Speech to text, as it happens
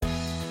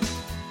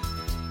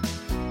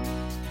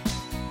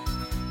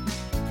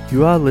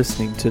You are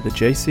listening to the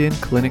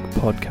JCN Clinic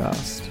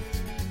Podcast.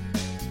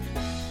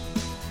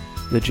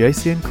 The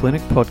JCN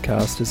Clinic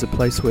Podcast is a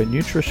place where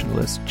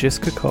nutritionalists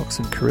Jessica Cox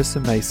and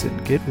Carissa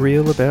Mason get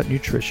real about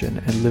nutrition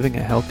and living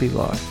a healthy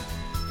life.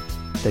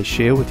 They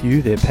share with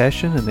you their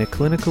passion and their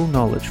clinical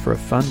knowledge for a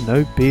fun,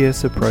 no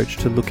BS approach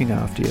to looking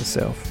after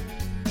yourself.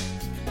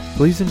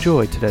 Please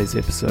enjoy today's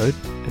episode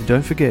and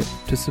don't forget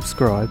to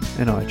subscribe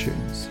in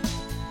iTunes.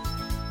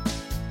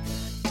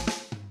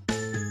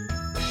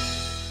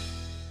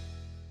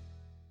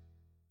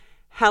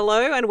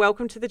 Hello and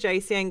welcome to the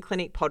JCN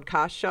Clinic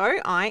Podcast Show.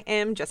 I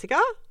am Jessica.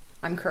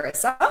 I'm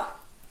Carissa.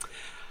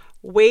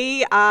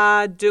 We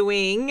are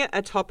doing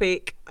a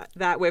topic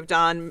that we've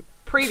done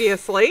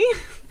previously,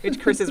 which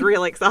Chris is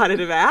really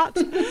excited about.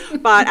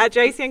 But at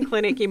JCN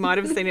Clinic, you might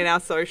have seen in our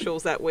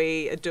socials that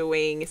we are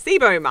doing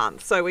SIBO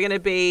month. So we're going to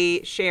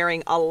be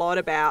sharing a lot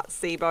about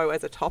SIBO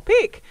as a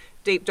topic,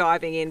 deep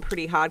diving in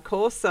pretty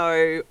hardcore.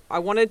 So I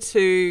wanted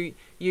to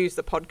use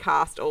the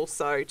podcast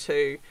also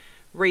to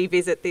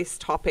revisit this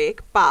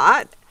topic,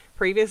 but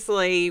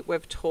previously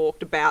we've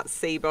talked about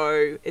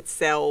SIBO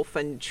itself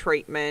and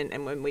treatment,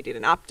 and when we did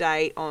an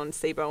update on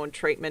SIBO and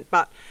treatment,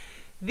 but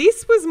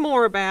this was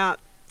more about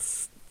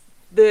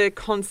the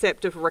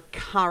concept of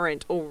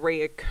recurrent or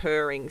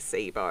reoccurring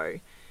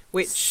SIBO,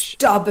 which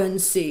stubborn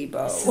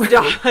SIBO.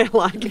 I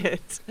like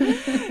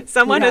it.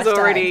 Someone has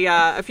already,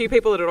 a few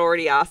people that had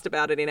already asked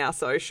about it in our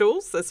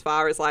socials, as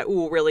far as like,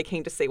 oh, really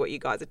keen to see what you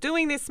guys are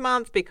doing this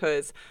month,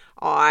 because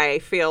I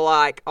feel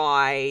like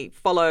I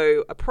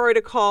follow a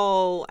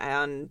protocol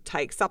and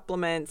take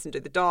supplements and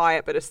do the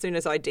diet, but as soon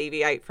as I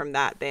deviate from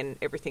that, then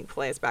everything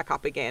flares back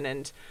up again.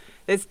 And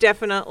there's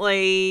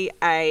definitely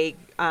a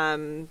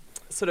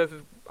sort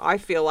of, I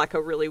feel like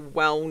a really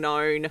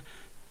well-known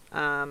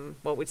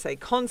what we'd say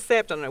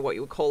concept, I don't know what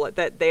you would call it,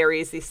 that there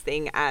is this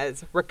thing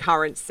as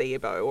recurrent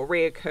SIBO or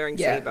reoccurring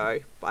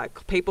SIBO.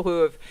 Like people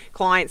who have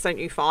clients, don't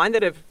you find,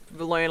 that have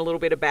learned a little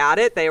bit about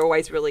it, they're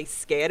always really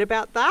scared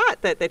about that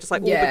they're just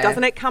like, oh, but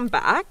doesn't it come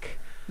back?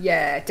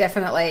 Yeah,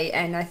 definitely.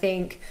 And I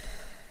think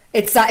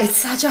it's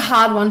such a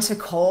hard one to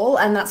call,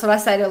 and that's what I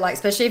say to, like,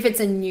 especially if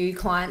it's a new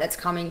client that's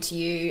coming to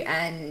you,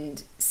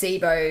 and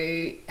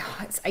SIBO,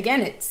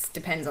 it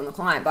depends on the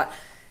client, but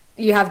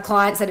you have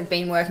clients that have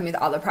been working with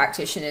other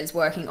practitioners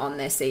working on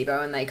their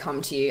SIBO, and they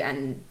come to you,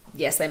 and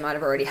yes, they might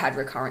have already had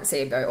recurrent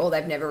SIBO, or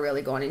they've never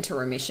really gone into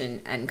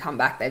remission and come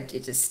back.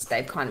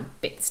 They've kind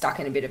of been stuck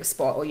in a bit of a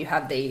spot. Or you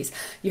have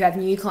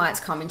new clients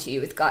coming to you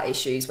with gut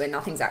issues where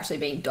nothing's actually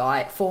been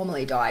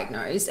formally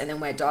diagnosed, and then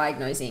we're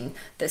diagnosing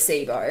the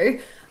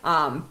SIBO.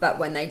 But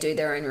when they do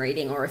their own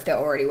reading, or if they're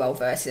already well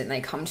versed and they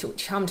come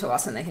to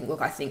us and they think,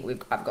 look, I think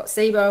I've got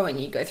SIBO,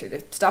 and you go through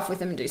the stuff with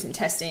them and do some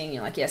testing,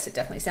 you're like, yes, it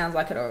definitely sounds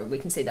like it, or we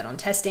can see that on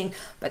testing.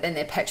 But then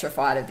they're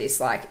petrified of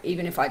this, like,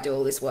 even if I do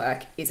all this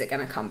work, is it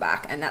going to come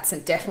back? And that's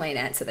definitely an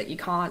answer that you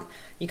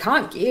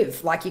can't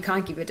give. Like, you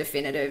can't give a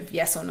definitive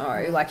yes or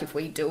no. Like, if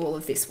we do all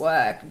of this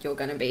work, you're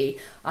going to be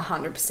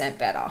 100%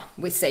 better.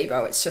 With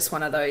SIBO, it's just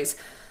one of those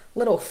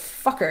little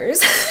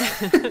fuckers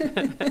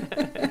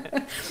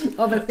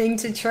of a thing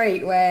to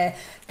treat, where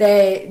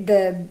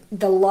the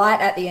light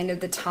at the end of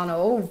the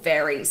tunnel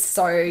varies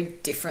so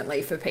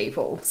differently for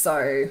people.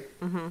 So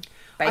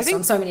based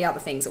on so many other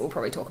things that we'll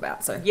probably talk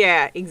about. So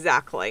yeah,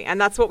 exactly. And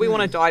that's what we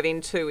want to dive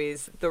into,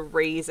 is the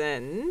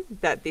reason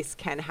that this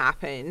can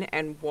happen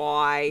and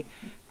why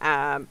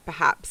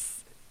perhaps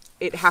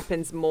it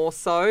happens more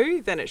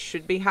so than it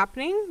should be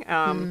happening.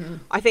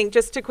 I think,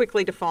 just to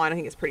quickly define, I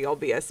think it's pretty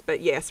obvious,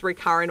 but yes,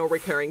 recurrent or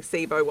recurring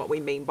SIBO, what we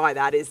mean by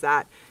that is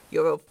that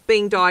you're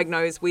being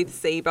diagnosed with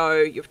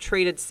SIBO, you've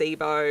treated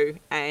SIBO,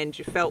 and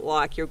you felt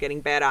like you're getting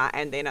better,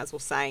 and then, as we're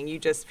saying, you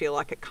just feel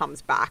like it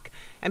comes back.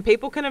 And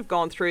people can have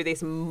gone through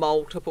this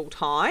multiple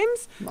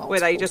times where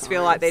they just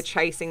feel like they're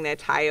chasing their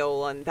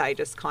tail, and they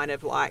just kind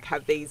of like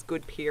have these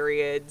good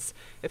periods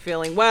of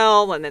feeling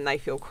well, and then they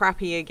feel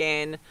crappy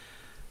again.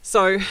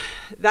 So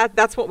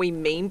that's what we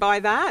mean by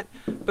that.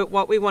 But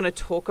what we want to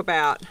talk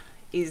about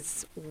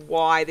is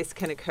why this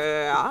can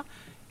occur.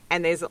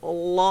 And there's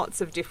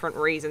lots of different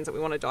reasons that we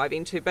want to dive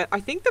into. But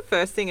I think the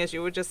first thing, as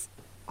you were just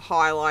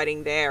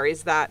highlighting there,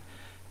 is that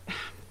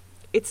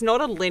it's not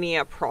a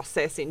linear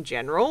process in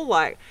general.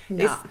 Like,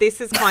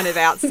 this is kind of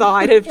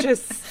outside of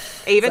just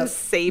even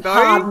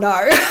SIBO.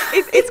 No.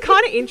 It's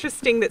kind of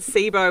interesting that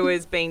SIBO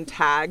is being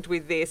tagged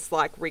with this,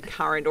 like,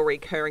 recurrent or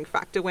recurring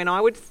factor, when I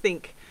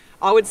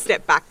would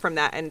step back from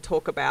that and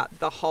talk about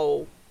the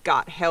whole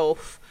gut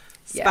health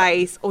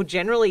space, or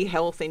generally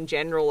health in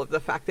general, of the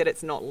fact that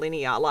it's not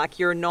linear. Like,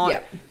 you're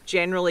not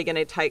generally going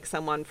to take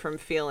someone from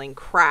feeling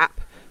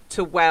crap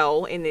to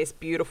well in this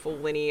beautiful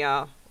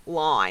linear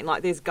line.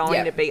 Like, there's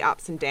going to be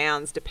ups and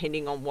downs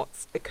depending on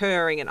what's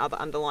occurring and other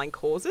underlying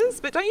causes.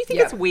 But don't you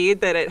think it's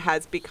weird that it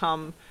has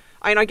become,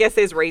 I guess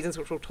there's reasons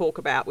which we'll talk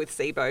about with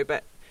SIBO,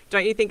 but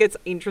don't you think it's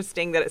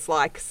interesting that it's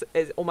like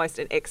almost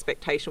an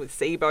expectation with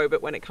SIBO,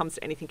 but when it comes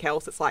to anything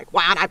else, it's like,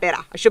 wow, no, better.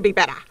 I should be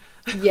better.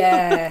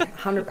 Yeah,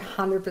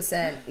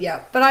 100%.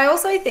 Yeah. But I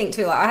also think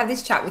too, like, I have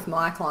this chat with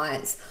my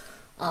clients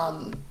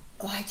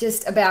like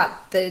just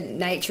about the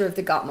nature of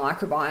the gut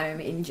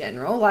microbiome in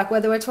general, like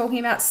whether we're talking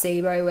about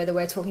SIBO, whether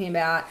we're talking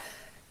about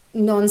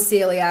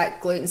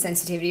non-celiac gluten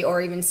sensitivity or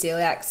even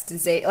celiac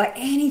disease, like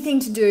anything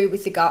to do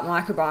with the gut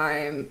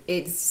microbiome,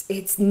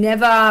 it's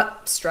never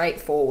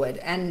straightforward.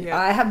 And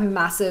I have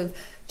massive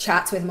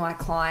chats with my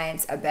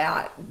clients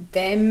about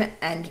them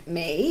and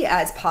me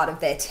as part of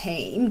their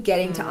team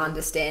getting to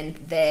understand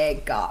their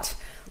gut.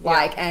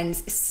 Like, and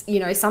you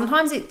know,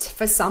 sometimes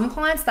for some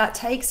clients that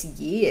takes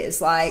years,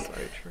 like,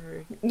 so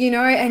true. You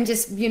know, and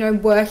just, you know,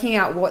 working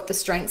out what the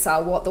strengths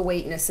are, what the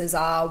weaknesses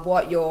are,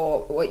 what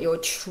your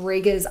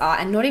triggers are,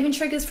 and not even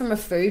triggers from a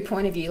food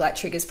point of view, like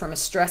triggers from a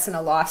stress and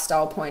a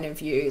lifestyle point of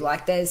view.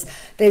 Like there's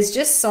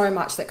just so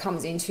much that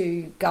comes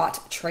into gut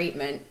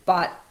treatment.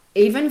 But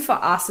even for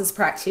us as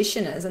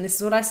practitioners, and this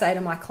is what I say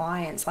to my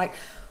clients, like,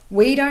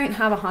 we don't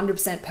have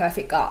 100%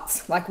 perfect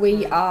guts. Like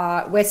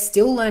we're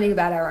still learning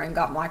about our own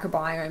gut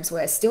microbiomes.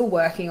 We're still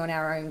working on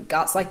our own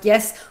guts. Like,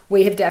 yes,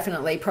 we have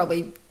definitely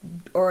probably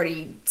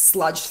already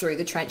sludged through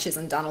the trenches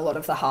and done a lot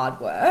of the hard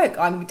work.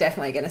 I'm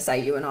definitely going to say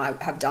you and I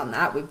have done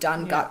that. We've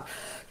done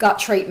gut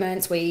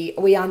treatments.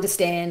 We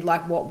understand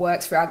like what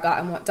works for our gut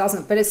and what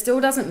doesn't, but it still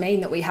doesn't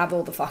mean that we have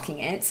all the fucking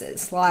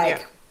answers.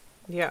 Like,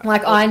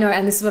 like I know,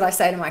 and this is what I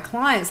say to my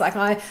clients, like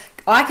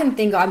I can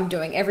think I'm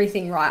doing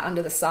everything right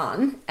under the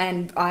sun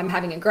and I'm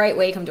having a great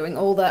week,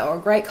 or a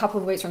great couple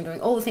of weeks where I'm doing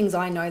all the things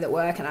I know that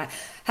work and I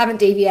haven't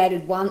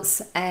deviated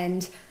once,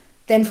 and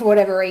then for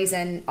whatever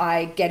reason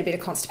I get a bit of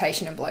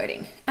constipation and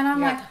bloating. And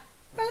I'm like,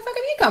 where the fuck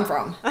have you come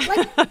from?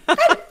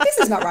 Like, this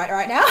is not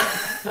right now.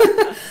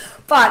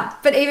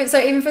 But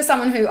even for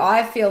someone who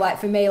I feel like,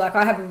 for me, like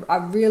I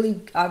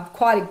have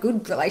quite a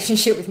good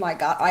relationship with my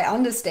gut. I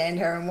understand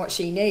her and what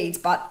she needs,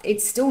 but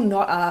it's still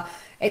not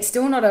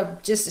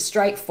just a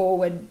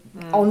straightforward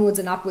onwards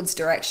and upwards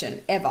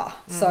direction ever.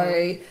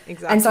 So,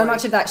 and so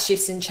much of that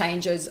shifts and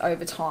changes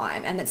over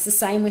time. And it's the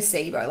same with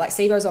SIBO. Like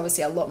SIBO is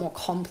obviously a lot more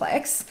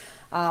complex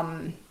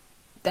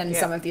than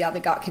some of the other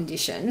gut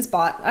conditions,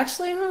 but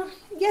actually,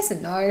 yes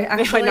and no.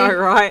 Actually, I know,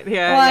 right?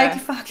 Yeah.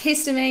 Fuck,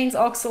 histamines,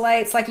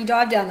 oxalates. Like you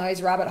dive down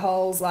those rabbit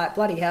holes, like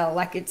bloody hell.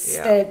 Like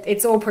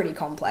it's all pretty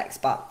complex.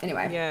 But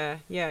anyway.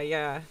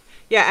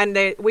 Yeah,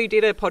 and we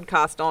did a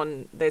podcast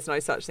on there's no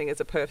such thing as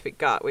a perfect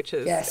gut, which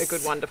is a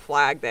good one to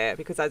flag there,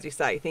 because as you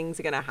say, things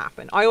are going to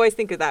happen. I always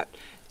think of that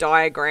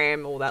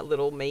diagram or that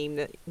little meme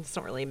that it's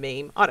not really a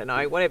meme, I don't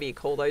know, whatever you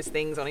call those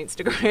things on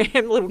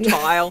Instagram, little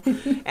tile,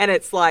 and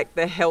it's like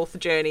the health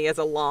journey as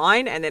a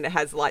line, and then it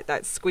has like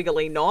that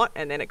squiggly knot,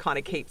 and then it kind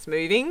of keeps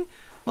moving.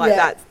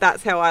 Like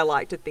that's how I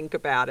like to think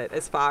about it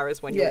as far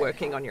as when you're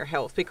working on your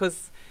health,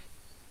 because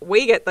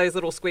we get those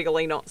little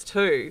squiggly knots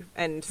too,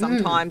 and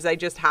sometimes they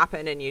just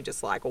happen and you're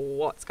just like,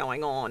 what's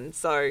going on?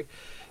 So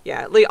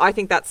I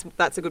think that's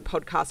a good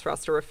podcast for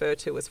us to refer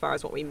to as far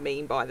as what we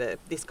mean by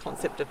this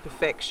concept of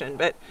perfection.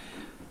 But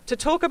to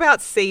talk about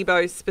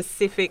SIBO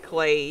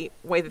specifically,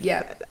 with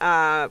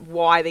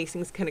why these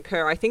things can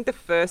occur, I think the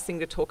first thing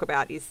to talk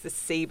about is the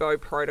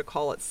SIBO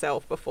protocol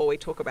itself before we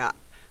talk about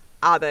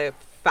other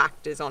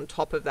factors on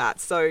top of that.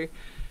 So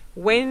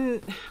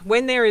when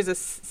there is a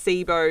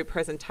SIBO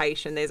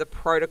presentation, there's a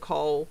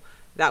protocol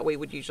that we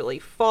would usually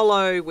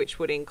follow, which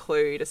would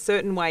include a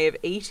certain way of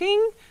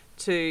eating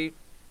to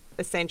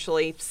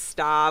essentially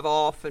starve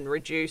off and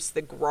reduce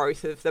the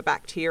growth of the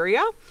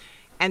bacteria.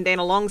 And then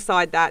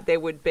alongside that, there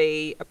would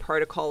be a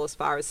protocol as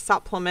far as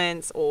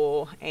supplements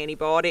or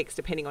antibiotics,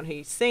 depending on who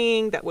you're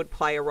seeing, that would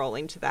play a role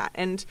into that.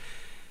 And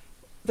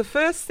the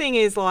first thing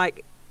is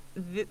like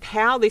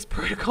how this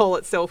protocol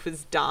itself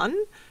is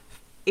done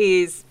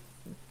is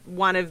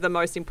one of the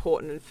most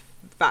important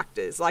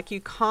factors. Like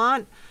you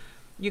can't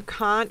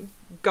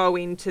go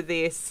into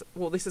this,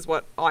 well, this is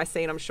what I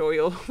see, and I'm sure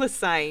you're the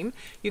same.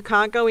 You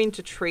can't go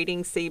into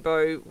treating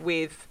SIBO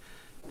with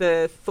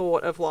the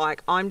thought of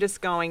like, I'm just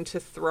going to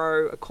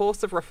throw a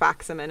course of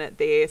rifaximin at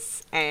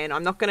this and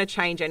I'm not going to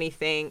change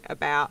anything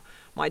about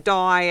my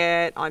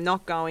diet. I'm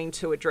not going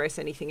to address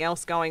anything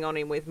else going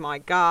on with my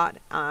gut,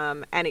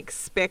 and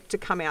expect to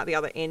come out the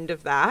other end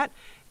of that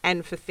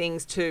and for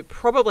things to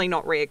probably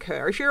not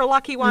reoccur. If you're a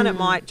lucky one, it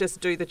might just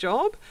do the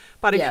job.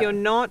 But if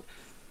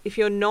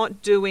you're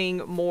not doing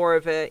more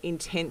of an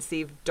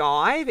intensive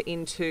dive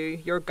into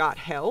your gut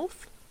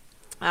health,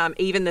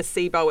 even the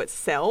SIBO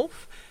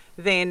itself,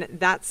 then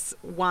that's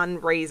one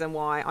reason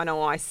why I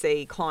know I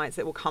see clients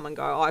that will come and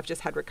go, oh, I've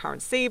just had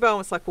recurrent SIBO.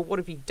 It's like, well, what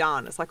have you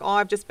done? It's like, oh,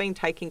 I've just been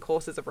taking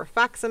courses of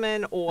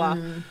rifaximin, or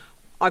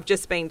I've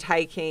just been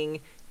taking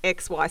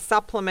XY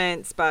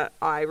supplements, but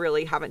I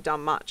really haven't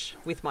done much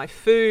with my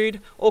food.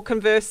 Or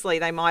conversely,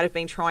 they might have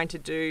been trying to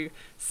do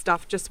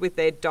stuff just with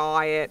their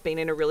diet, been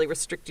in a really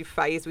restrictive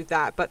phase with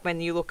that. But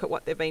when you look at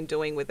what they've been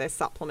doing with their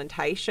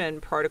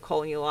supplementation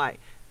protocol, and you're like,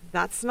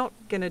 that's not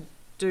going to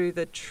do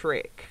the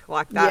trick.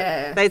 Like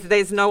that,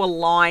 there's no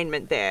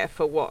alignment there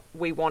for what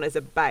we want as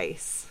a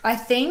base. I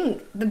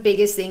think the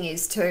biggest thing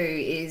is,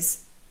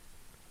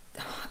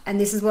 and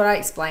this is what I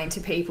explain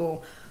to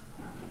people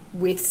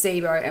with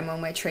SIBO and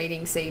when we're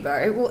treating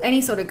SIBO, well, any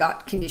sort of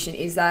gut condition,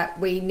 is that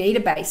we need a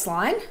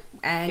baseline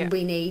and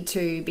we need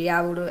to be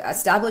able to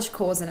establish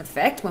cause and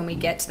effect when we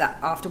get to that,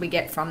 after we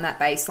get from that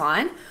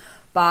baseline.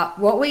 But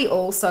what we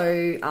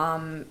also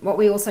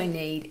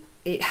need,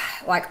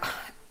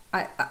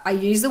 I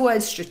use the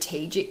word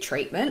strategic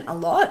treatment a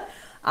lot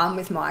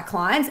with my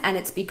clients, and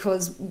it's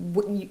because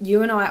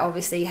you and I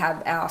obviously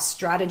have our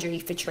strategy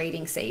for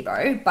treating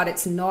SIBO, but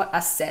it's not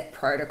a set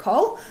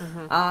protocol.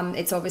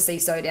 It's obviously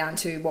so down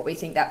to what we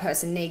think that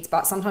person needs.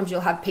 But sometimes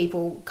you'll have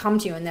people come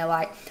to you and they're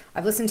like,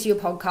 I've listened to your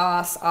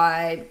podcast,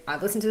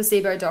 I've listened to the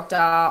SIBO doctor,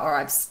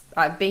 or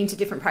I've been to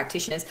different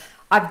practitioners.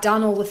 I've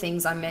done all the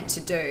things I'm meant to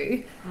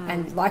do.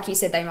 And like you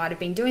said, they might have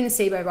been doing the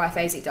SIBO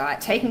biphasic diet,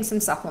 taking some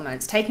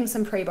supplements, taking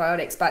some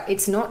prebiotics, but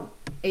it's not,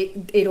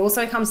 it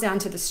also comes down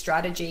to the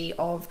strategy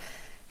of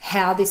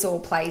how this all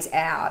plays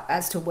out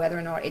as to whether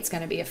or not it's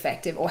going to be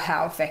effective or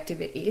how effective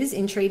it is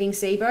in treating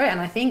SIBO. And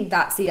I think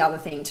that's the other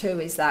thing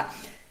too, is that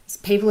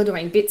people are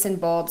doing bits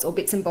and bobs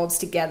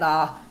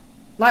together,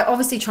 like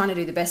obviously trying to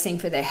do the best thing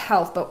for their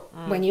health. But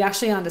when you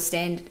actually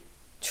understand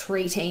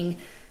treating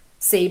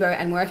SIBO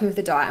and working with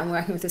the diet and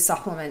working with the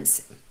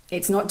supplements,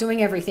 it's not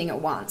doing everything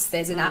at once.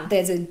 There's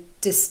a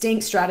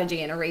distinct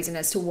strategy and a reason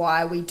as to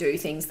why we do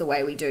things the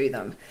way we do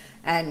them.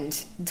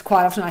 And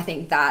quite often I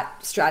think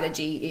that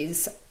strategy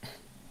is,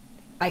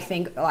 I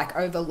think, like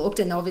overlooked.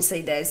 And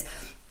obviously there's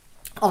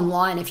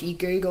online, if you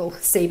Google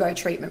SIBO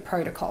treatment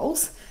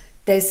protocols,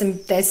 there's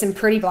some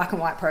pretty black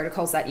and white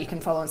protocols that you can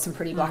follow and some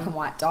pretty black and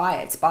white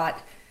diets, but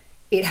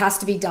it has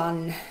to be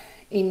done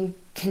in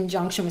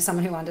conjunction with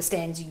someone who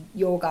understands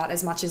your gut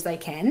as much as they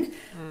can,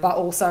 but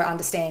also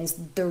understands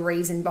the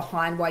reason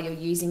behind why you're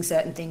using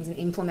certain things and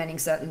implementing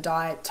certain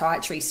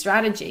dietary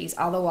strategies.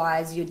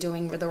 Otherwise, you're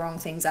doing the wrong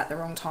things at the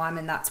wrong time,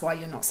 and that's why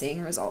you're not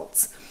seeing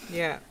results.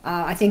 Yeah.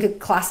 I think a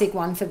classic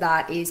one for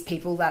that is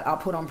people that are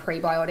put on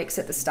prebiotics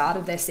at the start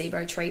of their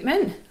SIBO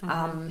treatment.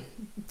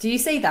 Do you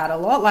see that a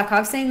lot? Like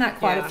I've seen that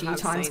quite a few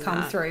times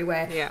come through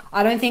where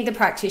I don't think the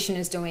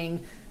practitioner's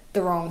doing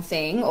the wrong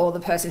thing, or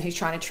the person who's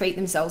trying to treat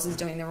themselves is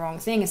doing the wrong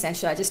thing.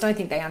 Essentially, I just don't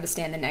think they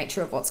understand the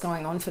nature of what's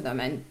going on for them,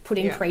 and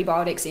putting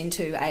prebiotics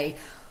into a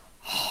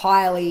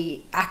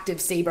highly active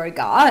SIBO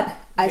gut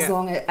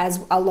as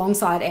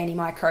alongside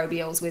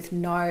antimicrobials with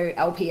no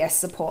LPS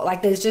support.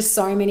 Like there's just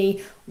so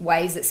many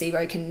ways that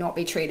SIBO cannot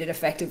be treated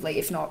effectively,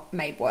 if not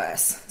made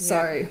worse.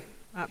 So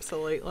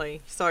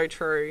absolutely, so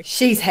true.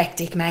 She's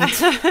hectic, mate.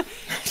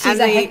 She's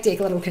a hectic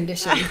little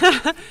condition.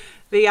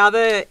 The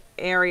other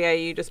area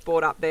you just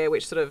brought up there,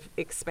 which sort of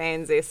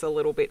expands this a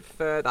little bit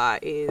further,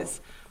 is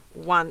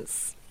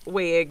once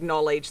we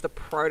acknowledge the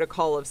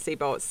protocol of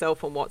SIBO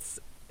itself and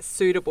what's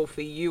suitable for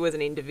you as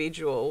an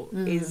individual,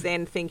 is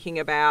then thinking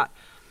about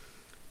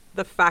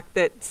the fact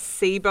that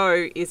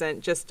SIBO isn't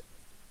just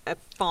a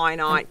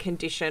finite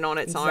condition on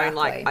its own.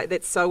 Like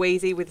it's so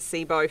easy with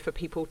SIBO for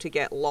people to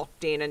get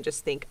locked in and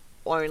just think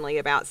only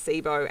about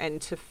SIBO, and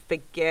to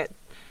forget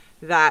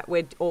that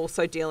we're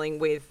also dealing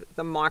with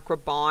the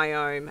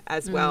microbiome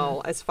as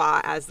well, as far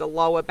as the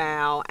lower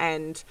bowel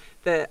and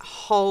the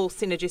whole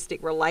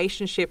synergistic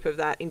relationship of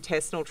that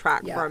intestinal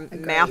tract from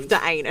mouth to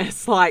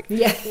anus. Like,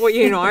 well,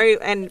 you know,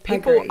 and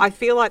people, I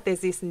feel like there's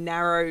this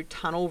narrow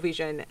tunnel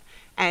vision.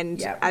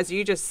 And as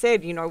you just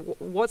said, you know,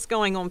 what's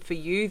going on for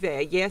you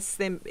there? Yes,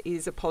 there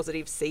is a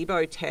positive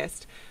SIBO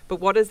test,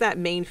 but what does that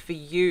mean for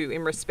you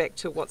in respect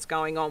to what's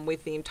going on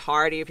with the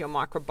entirety of your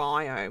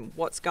microbiome?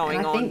 What's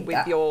going on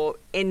with your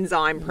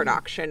enzyme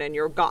production and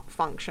your gut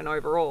function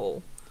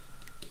overall?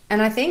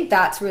 And I think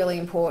that's really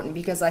important,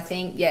 because I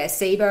think,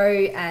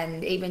 SIBO,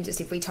 and even just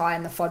if we tie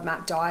in the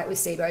FODMAP diet with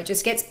SIBO,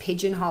 just gets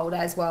pigeonholed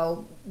as,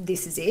 well,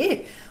 this is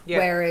it.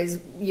 Whereas,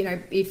 you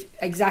know, if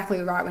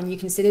exactly right, when you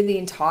consider the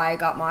entire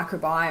gut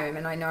microbiome,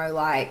 and I know,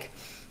 like,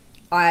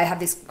 I have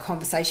this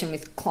conversation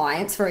with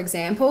clients, for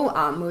example,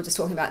 we were just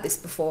talking about this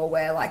before,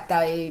 where like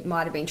they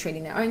might have been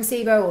treating their own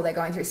SIBO, or they're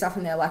going through stuff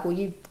and they're like, well,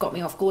 you got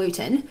me off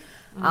gluten.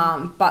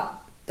 But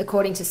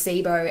according to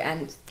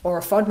SIBO or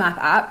a FODMAP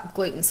app,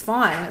 gluten's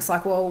fine. And it's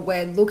like, well,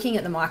 we're looking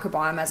at the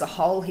microbiome as a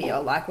whole here.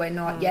 Like we're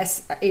not,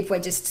 if we're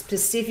just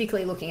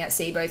specifically looking at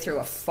SIBO through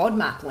a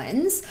FODMAP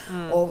lens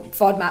or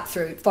FODMAPs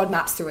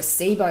through a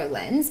SIBO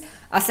lens,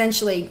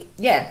 essentially,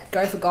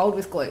 go for gold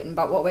with gluten.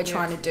 But what we're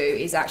trying to do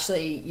is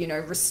actually, you know,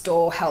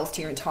 restore health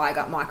to your entire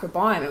gut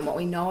microbiome. And what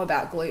we know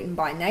about gluten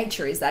by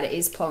nature is that it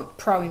is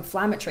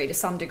pro-inflammatory to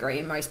some degree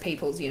in most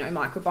people's, you know,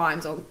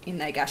 microbiomes or in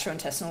their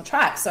gastrointestinal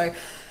tract. So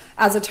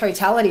as a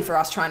totality for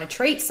us trying to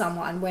treat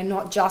someone, we're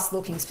not just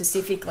looking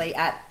specifically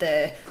at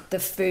the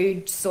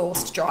food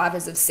sourced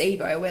drivers of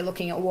SIBO. We're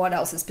looking at what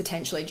else is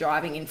potentially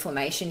driving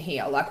inflammation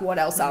here. Like what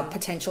else are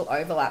potential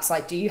overlaps?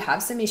 Like, do you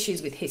have some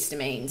issues with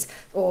histamines?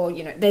 Or,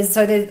 you know, there's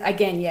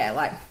again,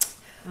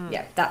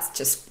 that's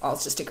just, I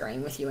was just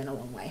agreeing with you in a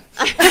long way.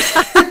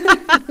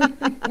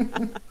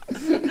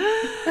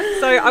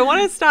 So I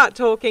want to start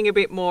talking a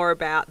bit more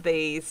about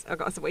these.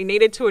 So we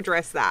needed to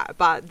address that,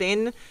 but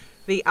then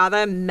the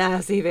other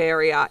massive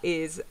area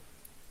is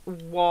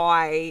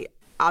why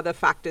other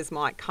factors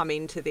might come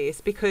into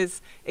this,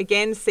 because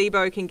again,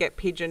 SIBO can get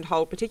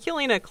pigeonholed,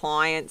 particularly in a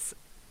client's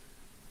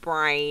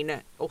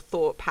brain or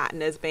thought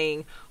pattern as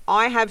being,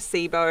 I have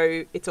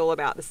SIBO, it's all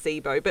about the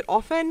SIBO. But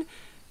often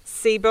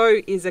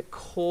SIBO is a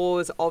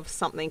cause of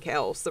something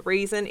else. The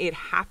reason it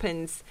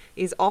happens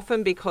is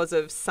often because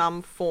of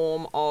some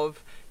form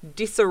of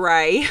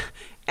disarray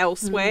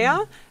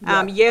elsewhere.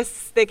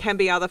 Yes, there can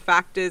be other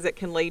factors that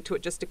can lead to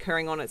it just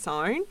occurring on its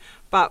own,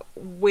 but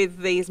with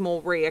these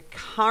more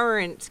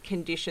reoccurrent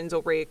conditions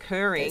or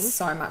reoccurring, there's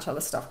so much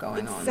other stuff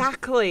going on.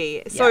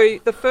 Exactly. So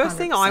the first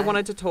thing I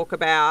wanted to talk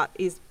about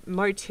is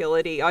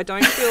motility. I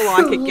don't feel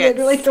like it gets...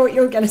 I literally thought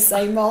you were going to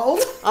say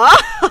mold.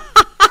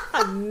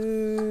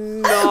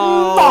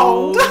 No,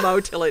 mold.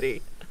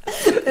 Motility.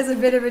 There's a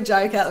bit of a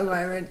joke at the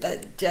moment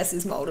that Jess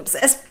is mold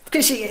obsessed,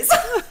 because she is.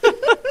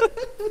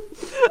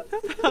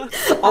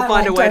 I'll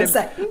find a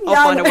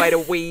way to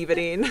weave it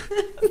in.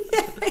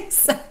 Yeah,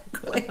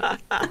 exactly.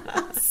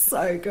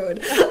 So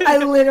good. I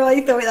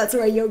literally thought that's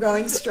where you're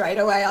going straight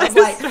away. I was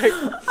like,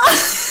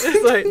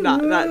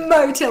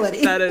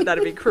 motility.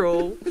 That'd be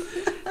cruel.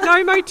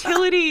 No,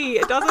 motility.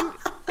 It doesn't.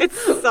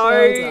 It's so.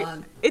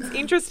 Well, it's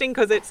interesting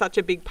because it's such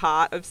a big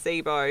part of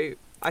SIBO.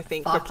 I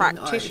think for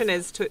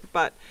practitioners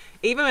but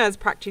even as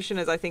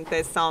practitioners, I think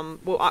there's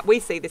some, we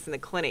see this in the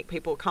clinic,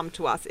 people come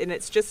to us and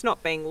it's just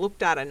not being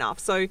looked at enough.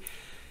 So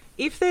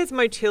if there's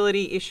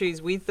motility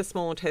issues with the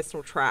small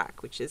intestinal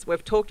tract, which is,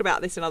 we've talked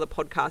about this in other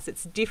podcasts,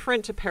 it's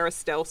different to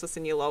peristalsis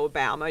in your lower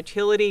bowel.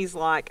 Motility is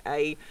like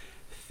a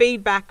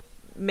feedback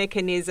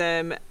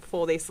mechanism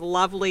for this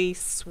lovely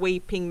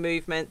sweeping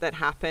movement that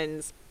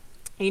happens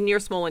in your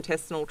small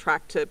intestinal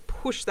tract to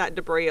push that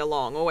debris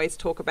along. Always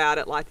talk about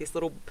it like this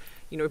little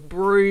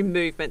broom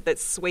movement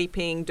that's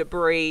sweeping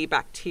debris,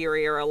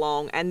 bacteria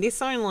along. And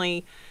this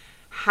only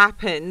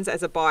happens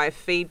as a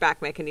biofeedback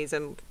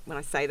mechanism. When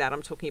I say that,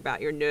 I'm talking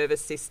about your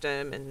nervous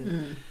system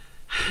and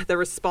the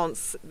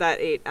response that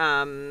it,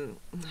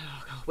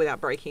 without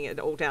breaking it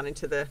all down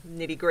into the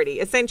nitty gritty.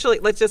 Essentially,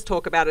 let's just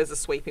talk about it as a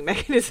sweeping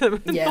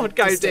mechanism and not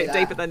go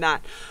deeper than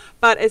that.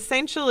 But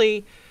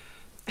essentially,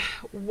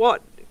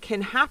 what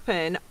can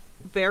happen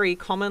very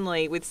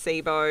commonly with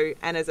SIBO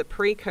and as a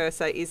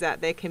precursor is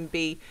that there can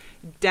be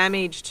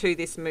damage to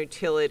this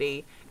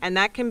motility, and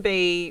that can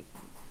be,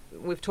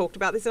 we've talked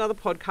about this in other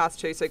podcasts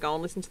too, so go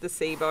and listen to the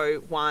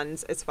SIBO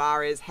ones as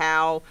far as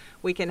how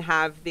we can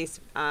have this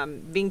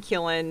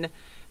vinculin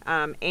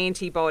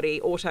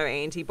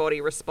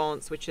autoantibody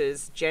response, which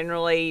is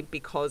generally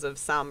because of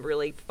some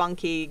really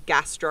funky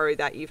gastro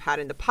that you've had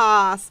in the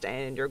past,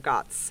 and your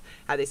guts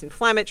have this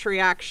inflammatory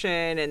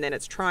action, and then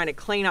it's trying to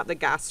clean up the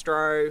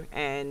gastro,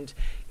 and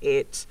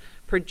it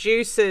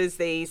produces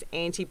these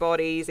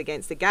antibodies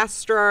against the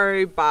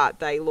gastro, but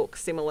they look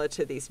similar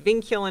to this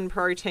vinculin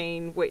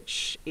protein,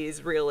 which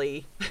is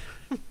really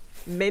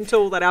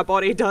mental that our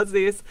body does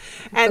this.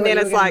 And then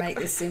it's like, make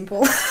this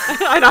simple.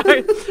 I know.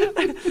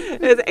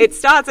 It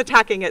starts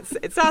attacking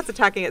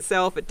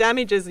itself. It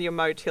damages your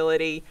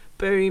motility.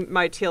 Boom,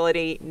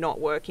 motility not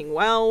working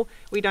well.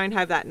 We don't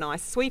have that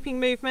nice sweeping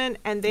movement.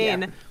 And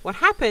then what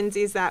happens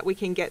is that we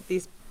can get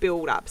this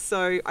build up.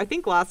 So I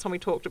think last time we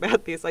talked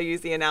about this, I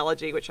used the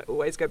analogy, which I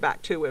always go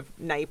back to, of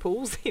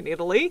Naples in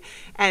Italy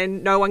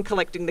and no one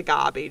collecting the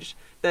garbage.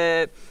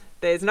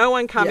 There's no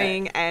one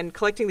coming and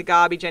collecting the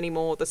garbage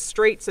anymore. The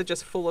streets are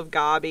just full of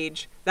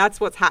garbage. That's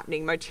what's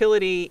happening.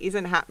 Motility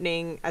isn't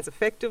happening as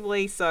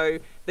effectively, so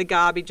the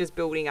garbage is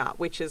building up,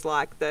 which is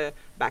like the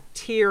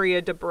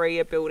bacteria debris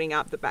are building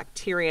up, the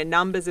bacteria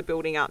numbers are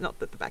building up. Not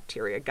that the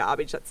bacteria are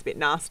garbage, that's a bit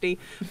nasty,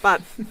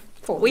 but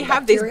we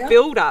have this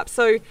build up.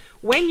 So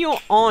when you're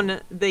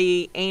on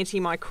the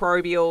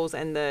antimicrobials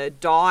and the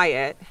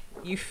diet,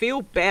 you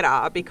feel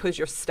better because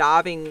you're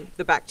starving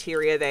the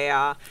bacteria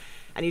there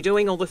and you're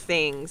doing all the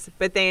things,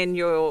 but then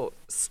you're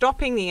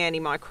stopping the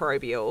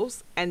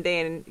antimicrobials and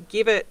then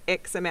give it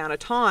X amount of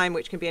time,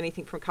 which can be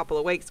anything from a couple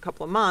of weeks, a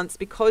couple of months,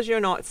 because you're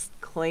not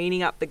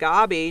cleaning up the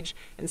garbage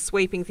and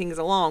sweeping things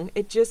along,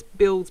 it just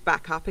builds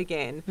back up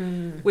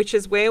again, which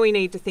is where we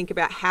need to think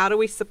about how do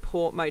we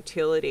support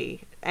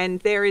motility. And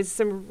there is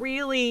some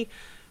really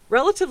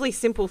relatively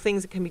simple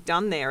things that can be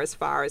done there as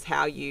far as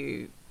how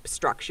you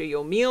structure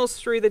your meals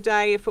through the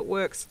day if it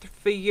works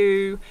for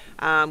you,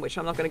 which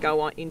I'm not going to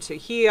go on into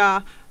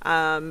here,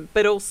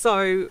 but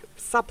also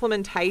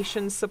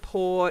supplementation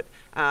support,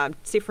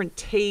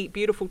 different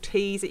beautiful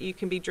teas that you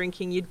can be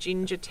drinking. Your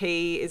ginger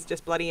tea is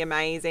just bloody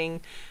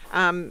amazing.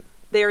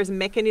 There is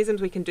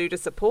mechanisms we can do to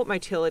support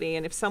motility,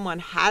 and if someone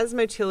has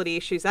motility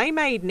issues, they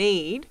may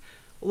need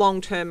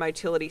long-term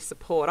motility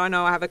support. I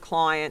know I have a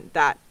client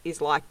that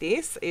is like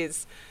this,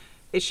 is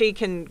she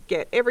can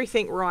get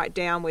everything right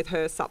down with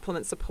her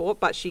supplement support,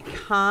 but she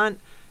can't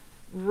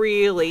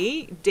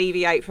really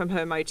deviate from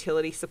her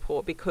motility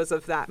support because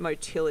of that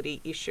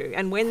motility issue.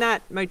 And when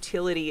that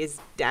motility is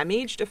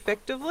damaged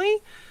effectively,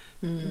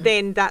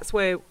 then that's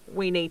where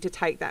we need to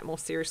take that more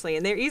seriously.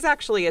 And there is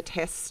actually a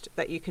test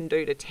that you can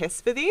do to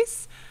test for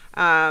this.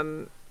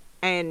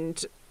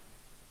 And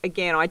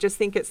again, I just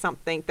think it's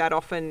something that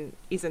often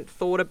isn't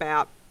thought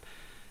about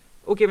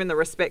or given the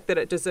respect that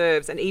it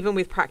deserves. And even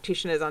with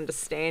practitioners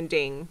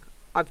understanding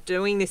I'm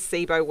doing this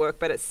SIBO work,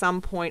 but at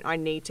some point I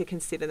need to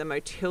consider the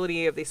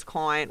motility of this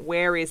client.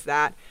 Where is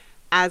that?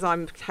 As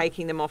I'm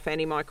taking them off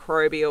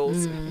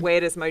antimicrobials, where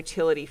does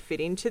motility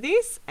fit into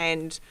this,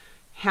 and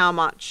how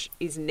much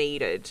is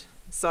needed?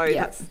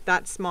 So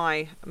that's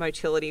my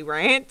motility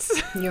rant.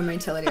 Your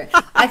motility rant.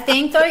 I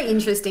think, though,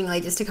 interestingly,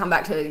 just to come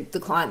back to the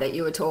client that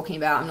you were talking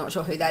about, I'm not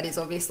sure who that is,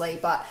 obviously,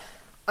 but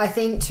I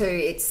think too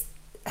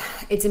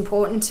it's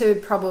important to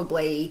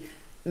probably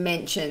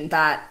mention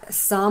that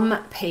some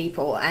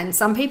people, and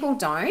some people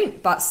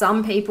don't, but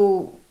some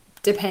people,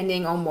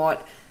 depending on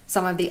what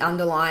some of the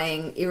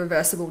underlying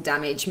irreversible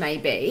damage may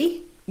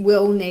be,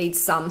 will need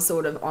some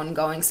sort of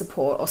ongoing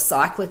support or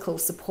cyclical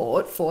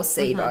support for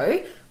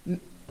SIBO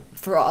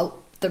for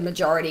the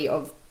majority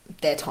of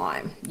their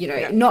time. You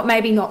know,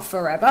 not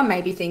forever,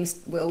 maybe things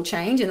will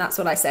change. And that's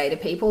what I say to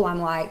people. I'm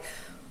like,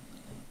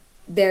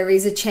 there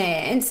is a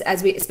chance,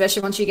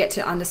 especially once you get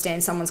to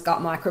understand someone's gut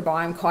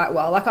microbiome quite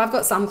well. Like, I've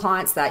got some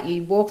clients that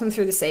you walk them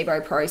through the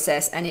SIBO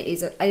process and it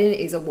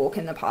is a walk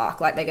in the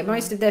park. Like, they get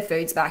most of their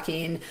foods back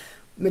in.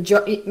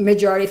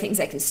 Majority of things,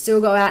 they can still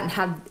go out and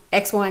have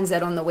X, Y, and Z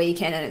on the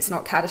weekend, and it's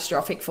not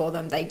catastrophic for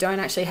them. They don't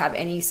actually have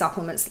any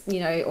supplements, you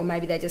know, or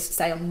maybe they just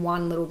stay on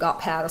one little gut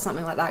pad or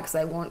something like that because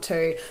they want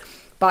to.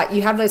 But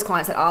you have those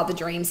clients that are the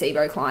dream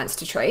SIBO clients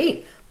to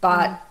treat.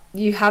 But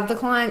you have the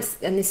clients,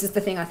 and this is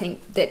the thing I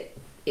think that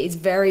is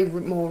very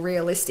more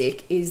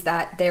realistic, is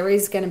that there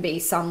is going to be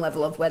some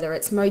level of, whether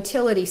it's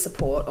motility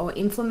support or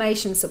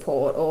inflammation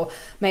support, or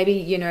maybe,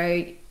 you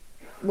know,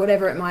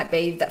 whatever it might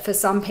be, that for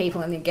some people,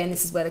 and again,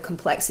 this is where the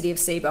complexity of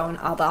SIBO and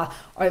other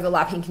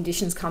overlapping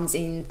conditions comes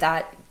in,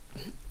 that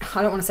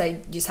I don't want to say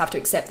you just have to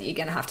accept that you're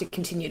going to have to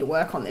continue to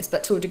work on this,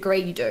 but to a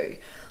degree you do.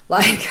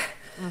 Like,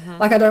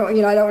 like I don't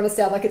want to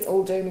sound like it's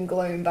all doom and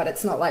gloom, but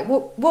it's not like,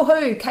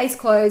 woohoo, case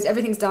closed,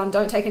 everything's done,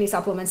 don't take any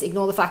supplements,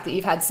 ignore the fact that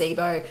you've had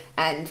SIBO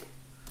and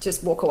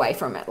just walk away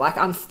from it. Like,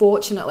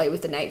 unfortunately,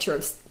 with the nature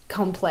of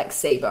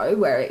complex SIBO,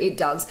 where it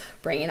does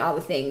bring in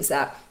other things,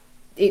 that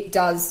it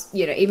does,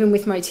 you know, even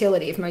with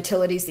motility, if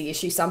motility is the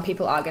issue, some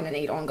people are going to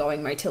need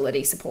ongoing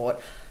motility support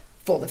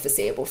for the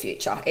foreseeable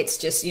future. It's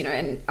just, you know,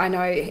 and I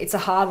know it's a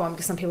hard one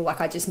because some people are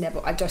like, I just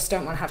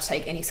don't want to have to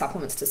take any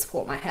supplements to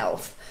support my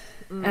health.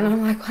 And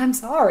I'm like, I'm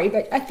sorry,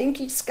 but I think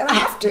you're just going to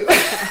have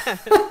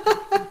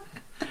to.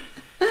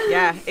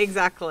 Yeah,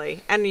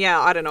 exactly. And yeah,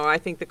 I don't know. I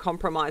think the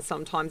compromise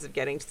sometimes of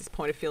getting to this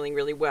point of feeling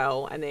really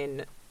well and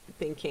then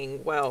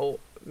thinking, well,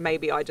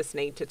 maybe I just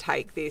need to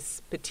take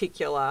this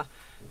particular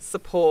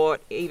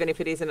support, even if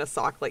it is in a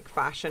cyclic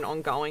fashion,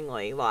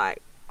 ongoingly.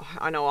 Like,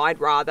 I know I'd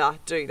rather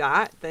do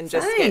that than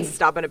just get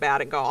stubborn about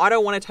it and go, I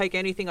don't want to take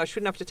anything, I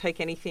shouldn't have to take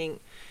anything.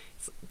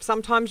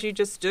 Sometimes you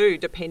just do,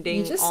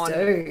 depending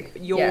on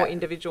your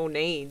individual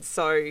needs.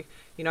 So,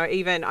 you know,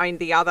 even, I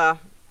mean,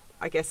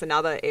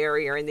 another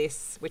area in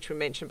this, which we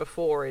mentioned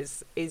before,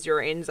 is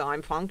your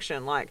enzyme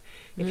function. Like,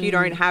 if you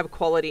don't have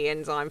quality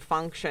enzyme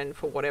function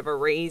for whatever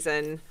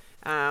reason,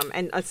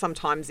 and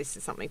sometimes this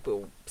is something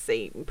we'll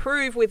see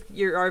improve with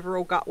your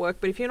overall gut work,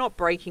 but if you're not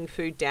breaking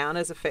food down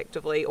as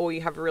effectively, or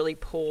you have really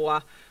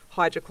poor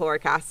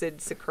hydrochloric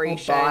acid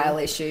secretion, or bile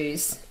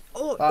issues,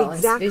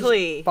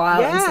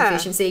 bile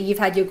insufficiency, you've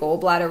had your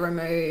gallbladder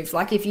removed,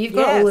 like if you've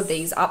got all of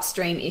these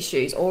upstream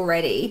issues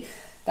already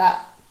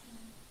that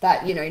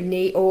you know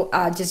need, or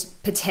are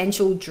just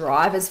potential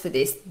drivers for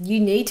this, you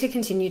need to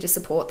continue to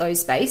support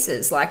those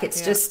spaces. Like,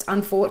 it's just,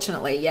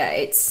 unfortunately,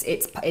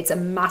 it's a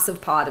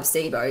massive part of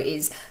SIBO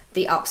is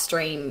the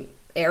upstream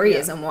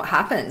areas and what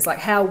happens. Like,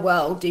 how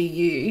well do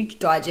you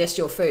digest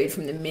your food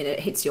from the minute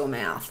it hits your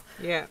mouth?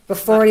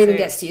 Before it even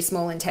gets to your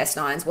small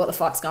intestines, what the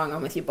fuck's going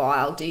on with your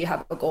bile? Do you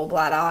have a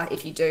gallbladder?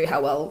 If you do,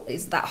 how well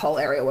is that whole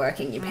area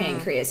working? Your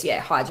pancreas,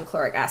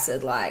 hydrochloric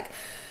acid, like,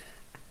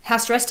 how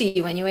stressed are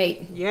you when you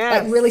eat?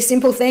 Like, really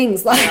simple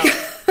things. Like,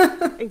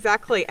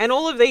 exactly. And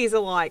all of these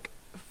are like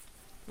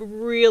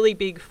really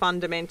big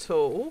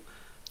fundamental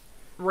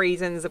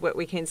reasons that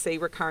we can see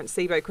recurrent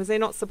SIBO, because they're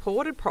not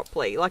supported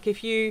properly. Like,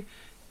 if you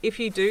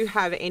do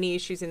have any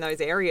issues in those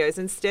areas,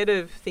 instead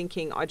of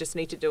thinking I just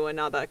need to do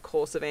another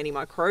course of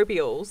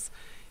antimicrobials,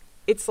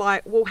 it's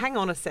like, well, hang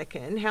on a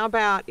second. How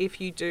about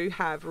if you do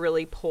have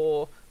really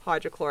poor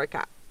hydrochloric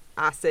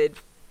acid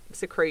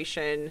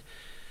secretion,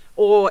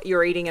 or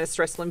you're eating in a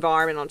stressful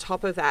environment on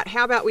top of that,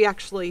 how about we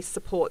actually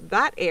support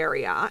that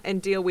area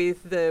and deal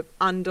with the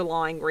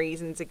underlying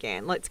reasons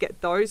again? Let's get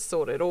those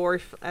sorted. Or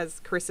if,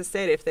 as Carissa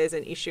said, if there's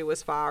an issue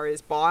as far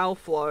as bile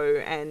flow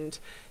and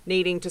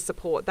needing to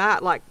support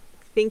that, like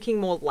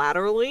thinking more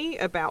laterally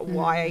about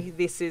why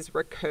this is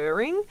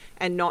recurring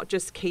and not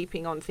just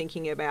keeping on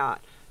thinking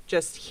about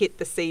just hit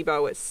the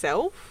SIBO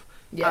itself.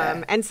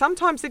 And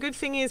sometimes the good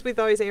thing is with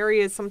those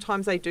areas,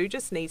 sometimes they do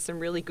just need some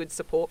really good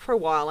support for a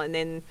while, and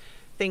then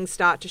things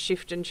start to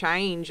shift and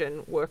change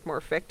and work more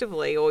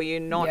effectively, or you're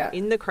not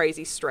in the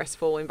crazy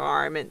stressful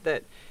environment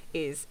that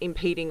is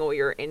impeding all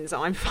your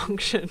enzyme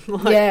function.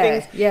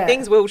 Like,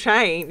 things will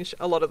change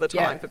a lot of the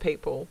time for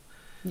people.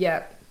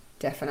 Yeah,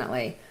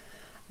 definitely.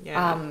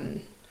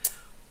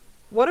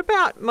 What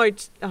about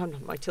not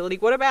motility?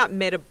 What about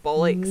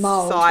metabolic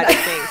Mold. side of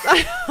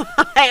things?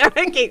 I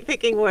keep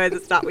picking words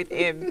that start with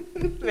M.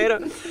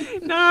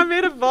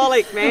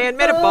 Metabolic, man.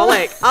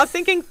 Metabolic. I was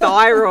thinking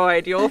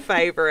thyroid, your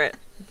favourite.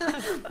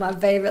 My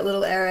favourite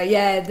little area.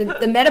 Yeah,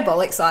 the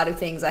metabolic side of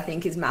things I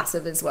think is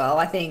massive as well.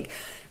 I think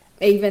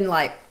even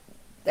like,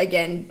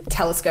 again,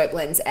 telescope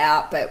lens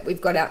out, but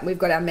we've got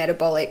our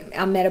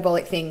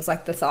metabolic things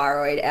like the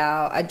thyroid,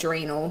 our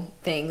adrenal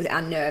things,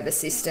 our nervous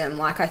system.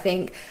 Like, I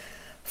think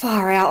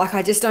far out, like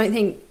I just don't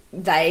think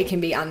they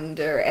can be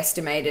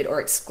underestimated or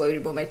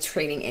excluded when we're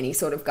treating any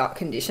sort of gut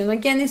condition.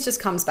 Again, this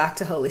just comes back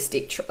to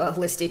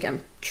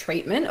holistic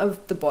treatment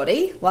of the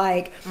body.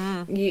 Like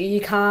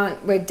you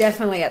can't, we're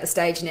definitely at the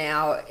stage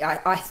now,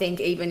 I think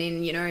even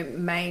in, you know,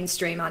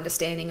 mainstream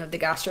understanding of the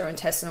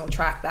gastrointestinal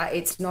tract, that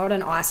it's not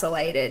an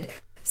isolated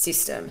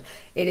system.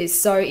 It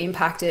is so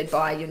impacted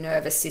by your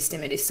nervous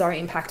system. It is so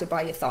impacted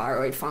by your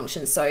thyroid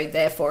function. So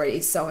therefore it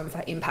is so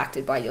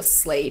impacted by your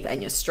sleep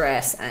and your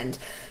stress and,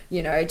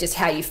 you know, just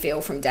how you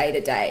feel from day to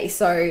day.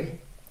 So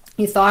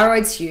your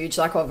thyroid's huge,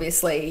 like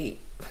obviously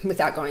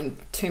without going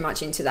too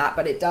much into that,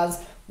 but it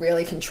does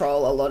really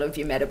control a lot of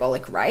your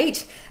metabolic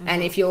rate.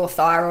 And if your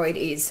thyroid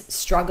is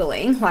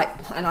struggling, like,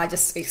 and I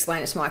just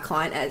explain it to my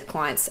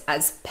clients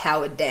as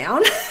powered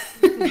down,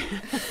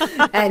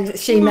 and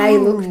she may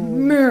look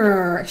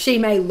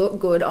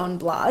good on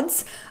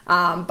bloods,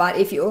 but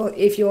if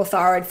your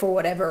thyroid for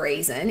whatever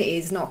reason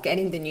is not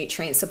getting the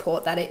nutrient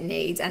support that it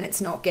needs, and it's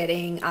not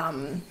getting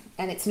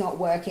and it's not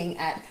working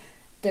at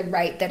the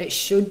rate that it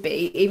should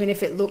be, even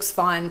if it looks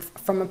fine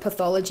from a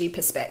pathology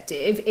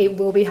perspective, it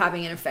will be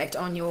having an effect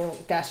on your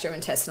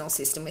gastrointestinal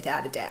system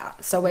without a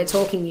doubt. So we're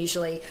talking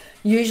usually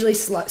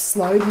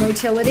slowed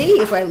motility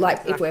if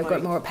we've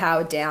got more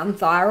powered down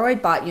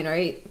thyroid. But, you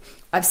know,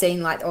 I've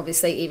seen, like,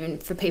 obviously even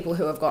for people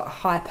who have got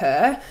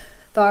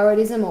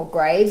hyperthyroidism or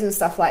Graves and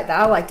stuff like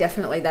that, like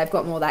definitely they've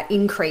got more that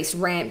increased,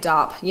 ramped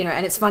up, you know.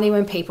 And it's funny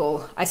when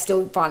I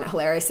still find it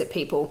hilarious that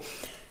people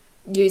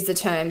use the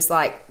terms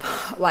like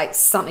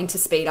something to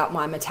speed up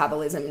my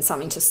metabolism and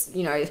something to,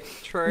 you know,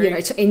 True. You know,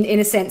 in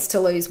a sense to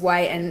lose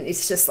weight. And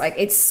it's just like,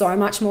 it's so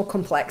much more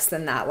complex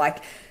than that. Like,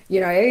 you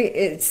know,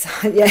 it's,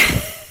 yeah.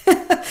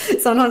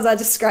 Sometimes I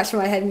just scratch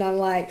my head and I'm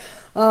like,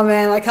 oh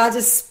man, I can't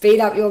just speed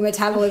up your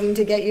metabolism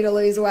to get you to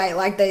lose weight.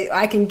 Like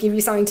I can give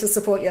you something to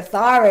support your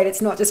thyroid.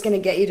 It's not just going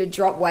to get you to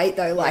drop weight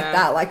though, like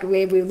that. Like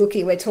we're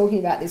talking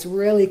about this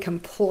really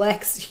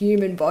complex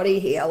human body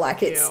here.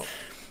 Like it's,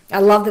 I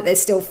love that there's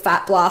still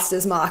fat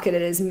blasters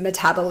marketed as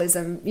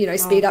metabolism, you know,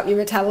 speed up your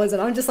metabolism.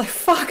 I'm just like,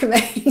 fuck me.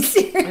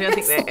 Seriously? I don't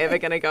think they're ever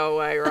going to go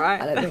away,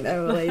 right? I don't think they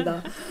will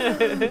either.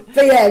 But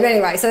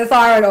anyway, so the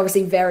thyroid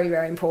obviously very,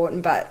 very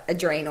important, but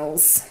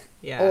adrenals,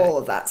 all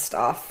of that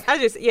stuff.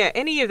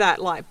 Any of that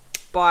like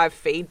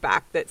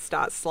biofeedback that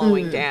starts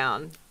slowing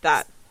down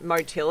that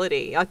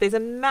motility. Like there's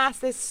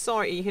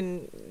you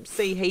can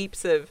see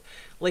heaps of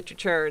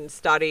literature and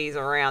studies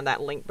around that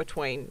link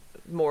between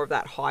more of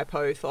that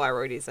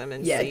hypothyroidism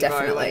and SIBO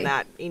definitely. and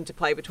that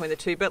interplay between the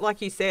two. But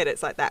like you said,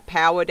 it's like that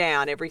power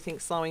down,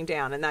 everything's slowing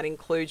down, and that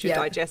includes your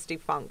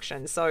digestive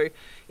function. So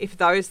if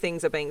those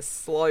things are being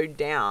slowed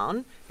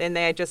down, then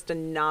they're just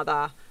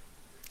another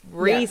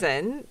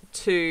reason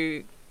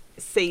to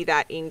see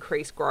that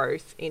increased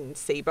growth in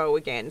SIBO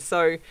again.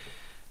 So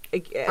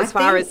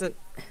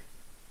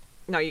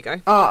no, you go.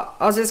 Oh,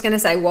 I was just going to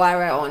say, while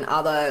we're on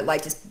other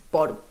like just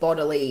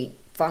bodily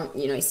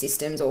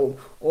systems or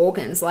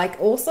organs, like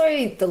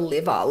also the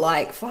liver,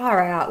 like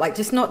far out, like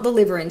just not the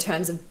liver in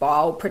terms of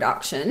bile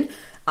production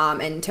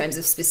and in terms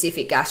of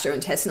specific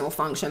gastrointestinal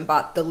function,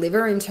 but the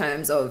liver in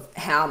terms of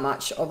how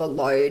much of a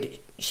load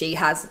she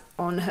has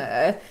on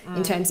her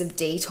in terms of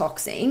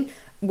detoxing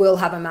will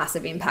have a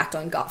massive impact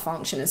on gut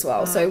function as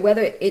well. So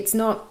whether it's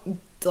not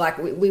like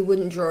we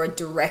wouldn't draw a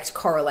direct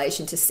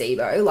correlation to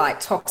SIBO,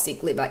 like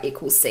toxic liver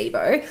equals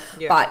SIBO,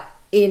 but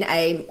in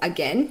a,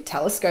 again,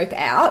 telescope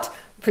out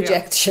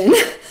projection,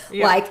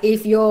 like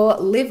if your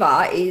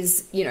liver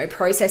is, you know,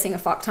 processing a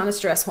fuck ton of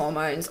stress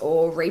hormones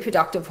or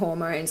reproductive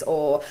hormones,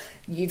 or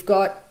you've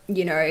got,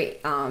 you know,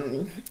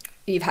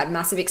 you've had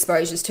massive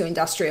exposures to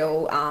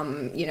industrial,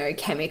 you know,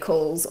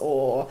 chemicals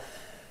or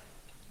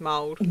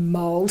mold. I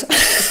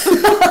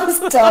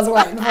was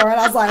waiting for it.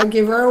 I was like, I'll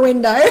give her a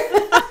window.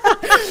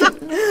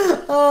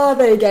 Oh,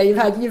 there you go.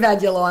 You've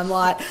had your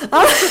limelight.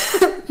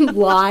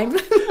 Lime.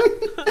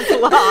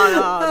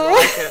 I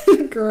like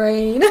it.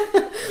 Green.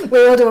 We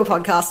will do a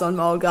podcast on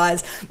mold,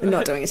 guys. We're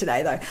not doing it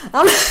today though.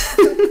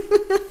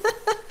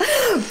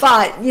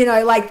 But, you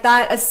know, like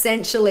that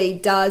essentially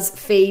does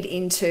feed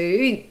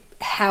into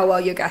how well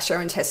your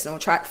gastrointestinal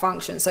tract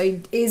functions. So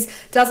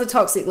does a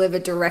toxic liver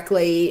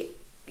directly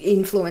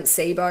influence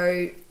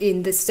SIBO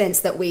in the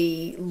sense that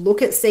we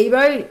look at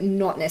SIBO?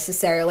 Not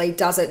necessarily.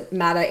 Does it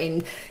matter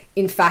in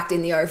fact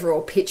in the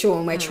overall picture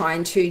when we're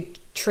trying to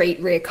treat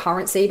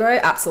recurrent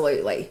SIBO?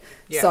 Absolutely.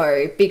 Yeah.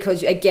 So,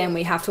 because again,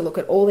 we have to look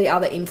at all the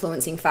other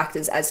influencing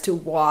factors as to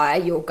why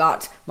your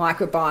gut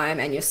microbiome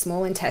and your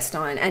small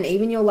intestine and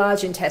even your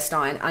large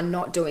intestine are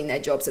not doing their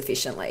jobs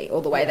efficiently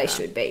or the way they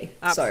should be.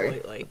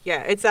 Absolutely.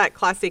 Yeah, it's that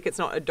classic, it's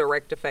not a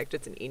direct effect,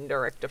 it's an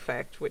indirect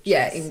effect, which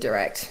is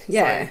indirect.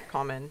 Yeah. So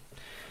common.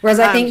 Whereas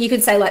I think you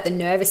could say like the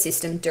nervous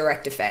system,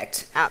 direct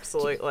effect.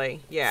 Absolutely,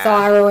 yeah.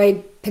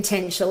 Thyroid,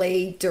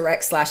 potentially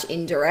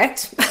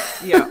direct/indirect.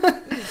 Yeah.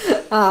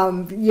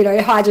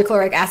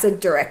 Hydrochloric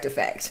acid, direct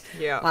effect.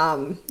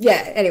 Yeah.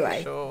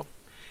 Anyway. Sure.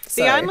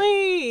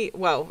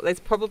 There's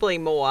probably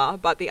more,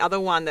 but the other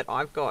one that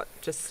I've got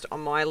just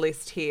on my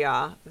list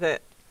here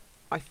that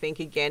I think,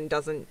 again,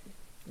 doesn't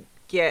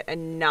get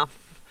enough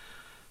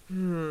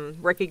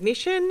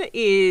recognition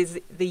is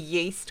the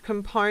yeast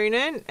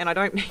component, and I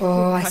don't mean...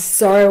 Oh, I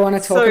so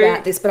want to talk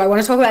about this, but I want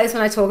to talk about this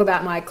when I talk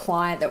about my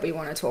client that we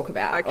want to talk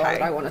about, or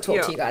that I want to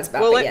talk to you guys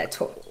about.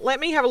 Let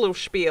me have a little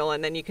spiel,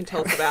 and then you can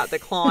tell us about the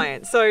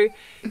client. So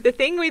the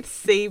thing with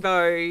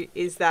SIBO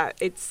is that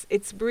it's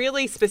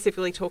really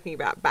specifically talking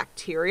about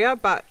bacteria,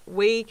 but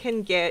we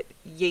can get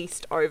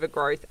yeast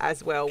overgrowth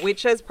as well,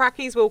 which as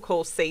prackies we'll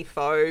call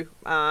SIFO.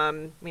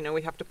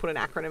 We have to put an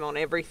acronym on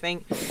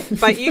everything,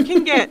 but you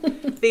can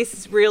get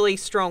this really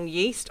strong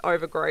yeast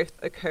overgrowth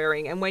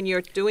occurring, and when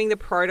you're doing the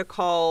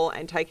protocol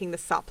and taking the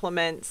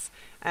supplements,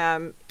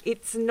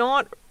 it's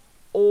not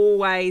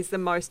always the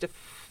most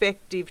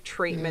effective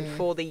treatment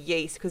for the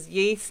yeast, because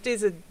yeast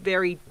is a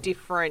very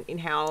different in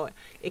how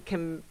it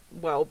can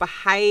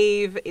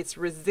behave, its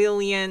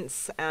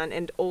resilience,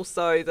 and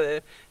also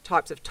the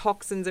types of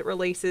toxins it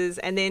releases,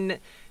 and then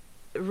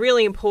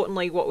really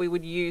importantly what we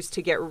would use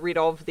to get rid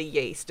of the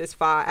yeast as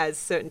far as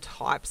certain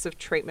types of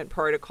treatment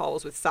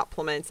protocols with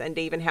supplements, and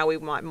even how we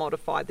might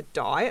modify the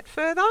diet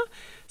further.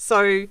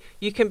 So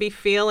you can be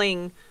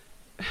feeling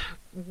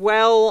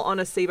well on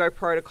a SIBO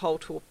protocol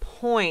to a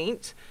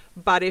point,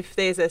 but if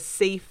there's a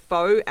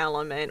SIFO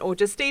element or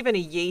just even a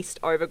yeast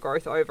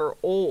overgrowth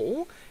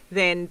overall,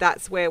 then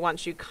that's where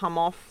once you come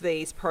off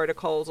these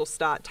protocols or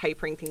start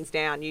tapering things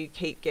down, you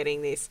keep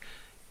getting this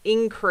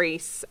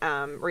increase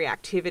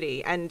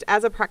reactivity. And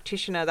as a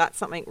practitioner, that's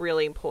something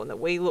really important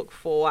that we look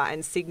for,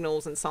 and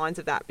signals and signs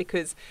of that,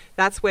 because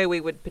that's where we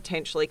would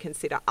potentially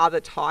consider other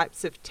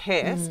types of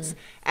tests.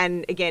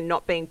 And again,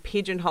 not being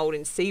pigeonholed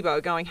in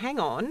SIBO, going, hang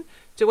on,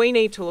 do we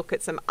need to look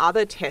at some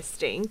other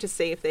testing to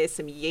see if there's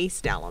some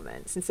yeast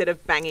elements instead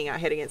of banging our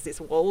head against this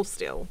wall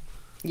still?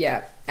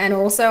 Yeah. And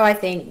also I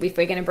think if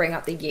we're going to bring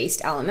up the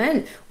yeast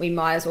element, we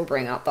might as well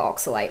bring up the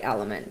oxalate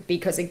element,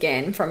 because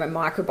again, from a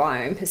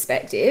microbiome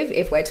perspective,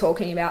 if we're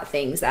talking about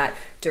things that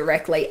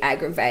directly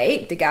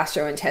aggravate the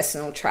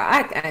gastrointestinal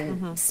tract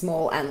and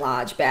small and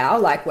large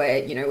bowel, like where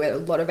a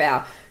lot of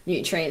our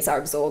nutrients are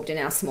absorbed in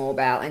our small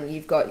bowel, and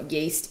you've got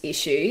yeast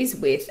issues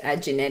with a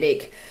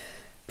genetic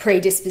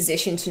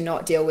predisposition to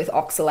not deal with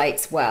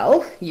oxalates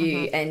well,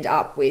 you end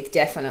up with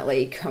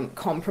definitely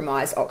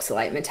compromised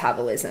oxalate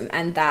metabolism,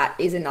 and that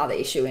is another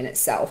issue in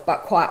itself.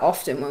 But quite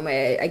often when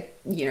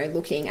we're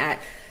looking at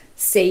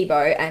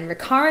SIBO and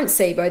recurrent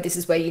SIBO, this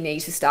is where you need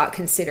to start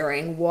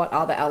considering what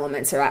other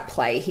elements are at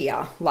play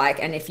here.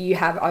 And if you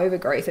have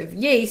overgrowth of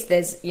yeast,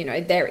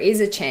 there is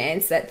a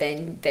chance that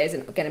then there's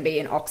going to be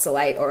an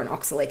oxalate or an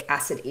oxalic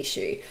acid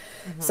issue.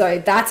 So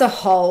that's a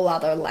whole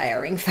other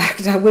layering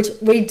factor, which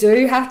we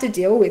do have to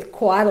deal with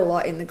quite a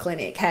lot in the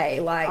clinic. Hey,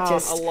 a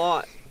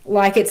lot.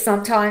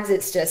 Sometimes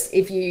it's just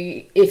if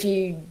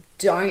you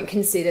don't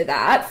consider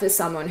that for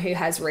someone who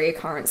has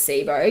recurrent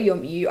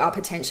SIBO, you are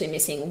potentially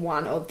missing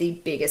one of the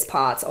biggest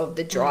parts of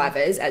the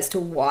drivers as to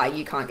why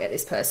you can't get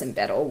this person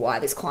better, or why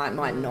this client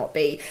might not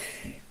be.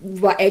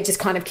 It just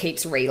kind of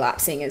keeps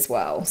relapsing as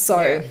well.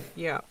 So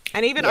yeah.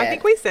 And even I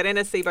think we said in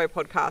a SIBO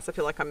podcast, I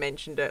feel like I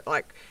mentioned it,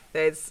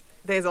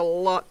 there's a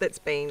lot that's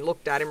been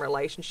looked at in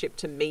relationship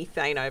to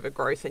methane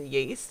overgrowth and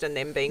yeast, and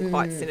them being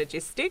quite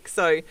synergistic.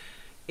 So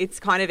it's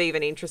kind of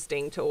even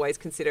interesting to always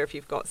consider if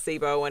you've got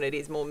SIBO and it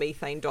is more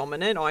methane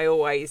dominant. I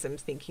always am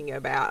thinking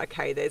about,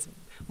 okay, there's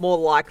more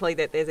likely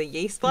that there's a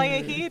yeast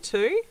layer here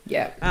too.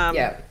 Yeah.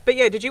 But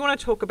yeah, did you want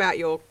to talk about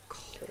your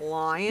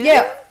client?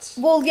 Yeah.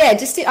 Well, yeah,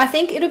 I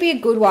think it'll be a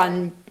good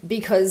one,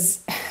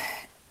 because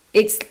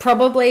it's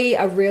probably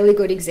a really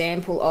good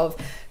example of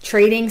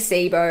treating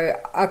SIBO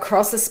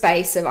across a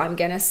space of, I'm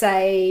going to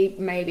say,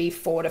 maybe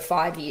 4 to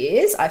 5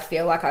 years. I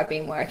feel like I've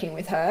been working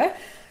with her.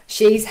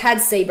 She's had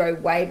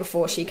SIBO way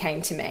before she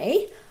came to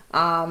me.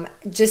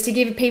 Just to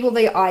give people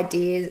the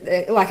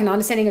idea, an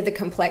understanding of the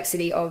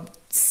complexity of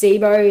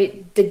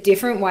SIBO, the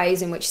different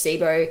ways in which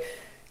SIBO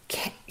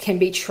can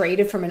be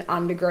treated from an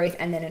undergrowth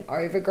and then an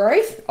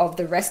overgrowth of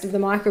the rest of the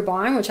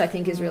microbiome, which I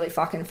think is really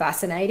fucking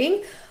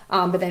fascinating.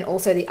 But then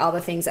also the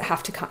other things that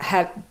have to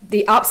have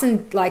the ups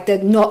and the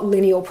not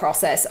linear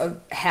process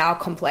of how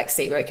complex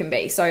SIBO can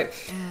be. So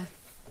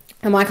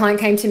and my client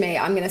came to me,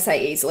 I'm going to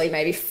say easily,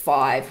 maybe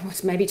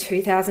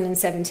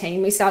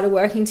 2017, we started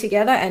working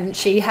together, and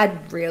she had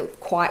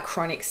quite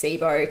chronic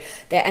SIBO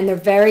there, and the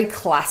very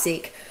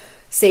classic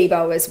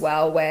SIBO as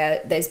well,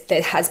 where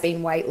there has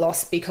been weight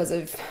loss because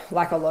of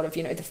like a lot of,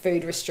 the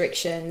food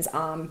restrictions,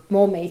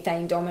 more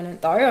methane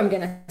dominant though, I'm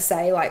going to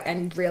say, like,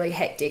 and really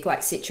hectic,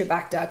 like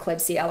Citrobacter,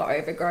 Klebsiella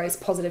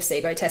overgrowth, positive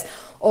SIBO test.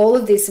 All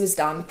of this was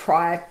done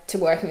prior to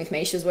working with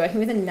me. She was working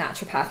with a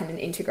naturopath and an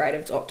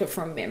integrative doctor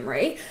from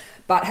memory,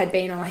 but had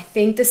been on, I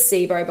think, the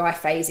SIBO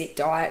biphasic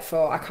diet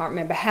for, I can't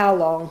remember how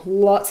long,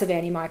 lots of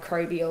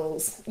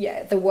antimicrobials,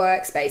 the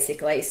works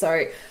basically.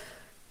 So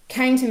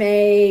came to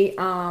me,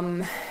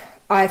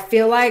 I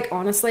feel like,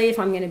 honestly, if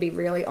I'm going to be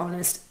really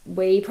honest,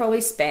 we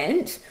probably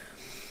spent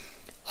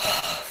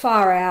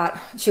far out.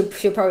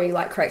 She'll probably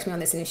like correct me on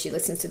this, and if she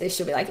listens to this,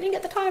 she'll be like, "You didn't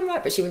get the time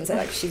right," but she wouldn't say,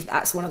 like, she's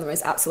one of the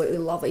most absolutely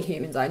lovely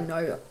humans I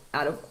know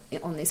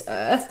on this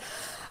earth.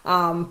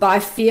 But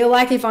I feel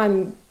like if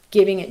I'm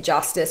giving it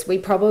justice, we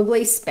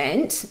probably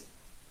spent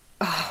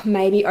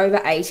maybe over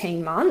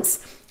 18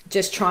 months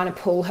just trying to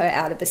pull her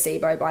out of the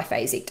SIBO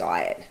biphasic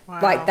diet.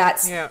 Wow. Like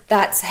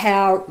that's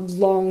how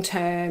long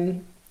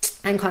term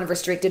and kind of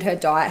restricted her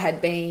diet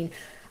had been.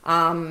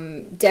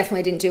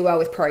 Definitely didn't do well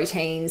with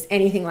proteins,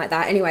 anything like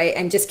that. Anyway,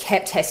 and just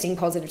kept testing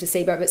positive to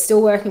SIBO, but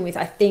still working with,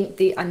 I think,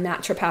 a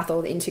naturopath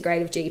or the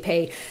integrative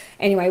GP.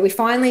 Anyway, we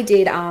finally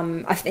did,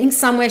 I think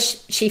somewhere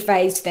she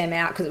phased them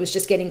out because it was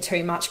just getting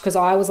too much, because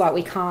I was like,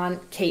 we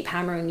can't keep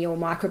hammering your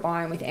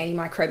microbiome with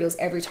antimicrobials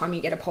every time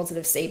you get a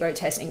positive SIBO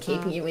test and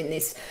keeping you in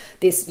this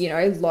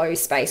low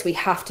space. We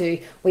have to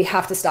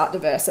start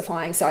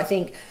diversifying. So I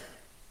think,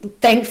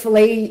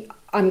 thankfully,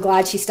 I'm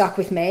glad she stuck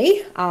with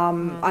me.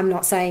 I'm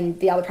not saying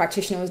the other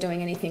practitioner was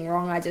doing anything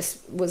wrong. I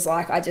just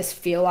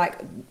feel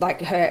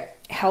like her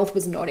health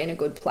was not in a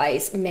good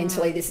place.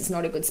 Mentally, this is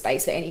not a good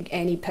space for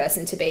any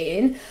person to be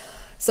in.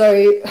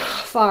 So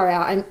far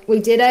out. And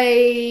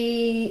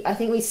I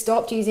think we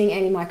stopped using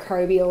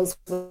antimicrobials.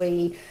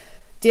 We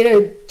did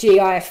a GI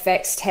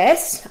effects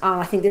test.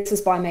 I think this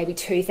was by maybe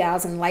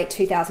late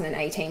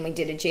 2018. We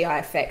did a GI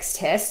effects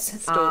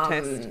test.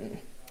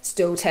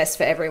 Stool test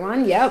for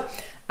everyone. Yep.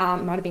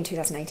 Might have been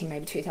 2018,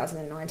 maybe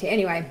 2019.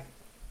 Anyway,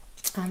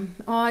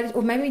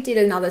 or maybe we did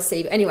another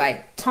SIBO.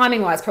 Anyway,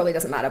 timing wise probably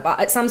doesn't matter. But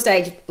at some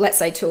stage, let's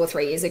say 2 or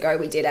 3 years ago,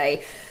 we did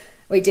a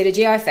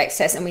GI effects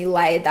test, and we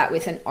layered that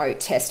with an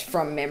oat test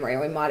from memory. Or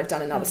we might have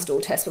done another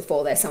stool test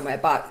before there somewhere.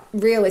 But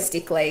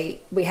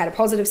realistically, we had a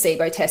positive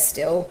SIBO test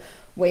still.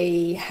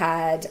 We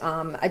had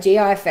a GI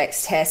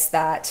effects test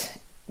that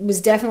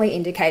was definitely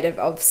indicative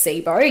of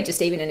SIBO,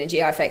 just even in a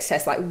GI effects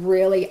test, like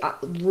really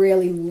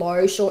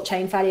low short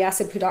chain fatty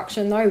acid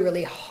production though,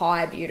 really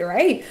high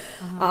butyrate,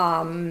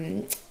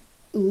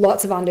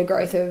 lots of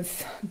undergrowth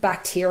of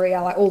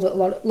bacteria, like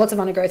lots of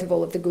undergrowth of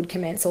all of the good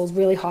commensals,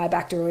 really high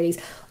bacteroides,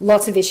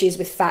 lots of issues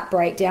with fat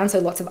breakdown, so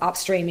lots of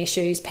upstream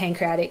issues,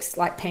 pancreatic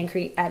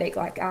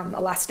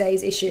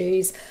elastase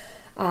issues.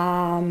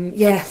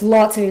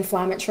 Lots of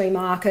inflammatory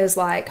markers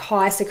like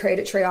high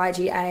secretory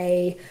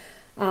IgA.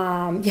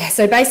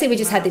 So basically we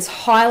just had this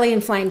highly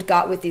inflamed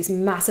gut with this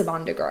massive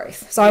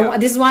undergrowth. So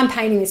this is why I'm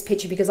painting this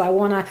picture, because I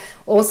want to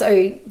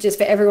also, just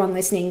for everyone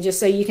listening, just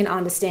so you can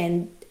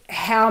understand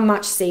how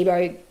much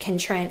SIBO can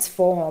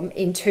transform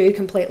in two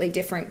completely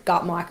different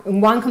gut one gut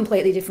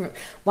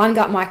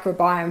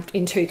microbiome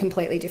in two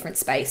completely different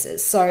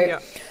spaces.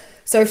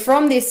 So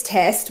from this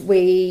test,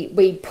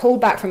 we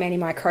pulled back from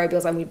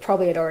antimicrobials, and we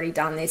probably had already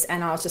done this.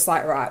 And I was just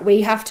like, right,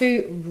 we have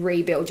to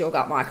rebuild your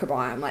gut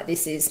microbiome. Like,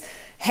 this is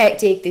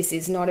hectic. This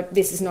is not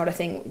a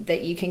thing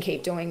that you can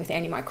keep doing with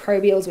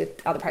antimicrobials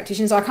with other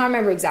practitioners. So I can't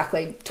remember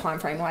exactly time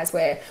frame wise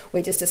where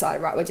we just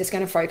decided, right, we're just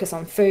going to focus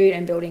on food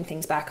and building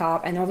things back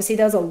up. And obviously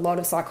there's a lot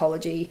of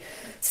psychology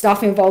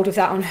stuff involved with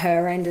that on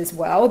her end as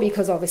well,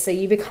 because obviously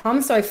you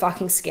become so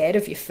fucking scared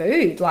of your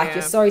food. Like,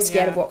 you're so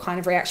scared of what kind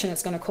of reaction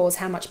it's going to cause,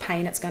 how much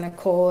pain it's going to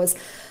cause.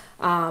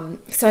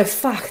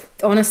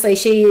 Honestly,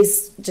 she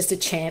is just a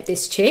champ,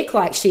 this chick.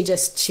 Like,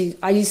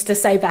 I used to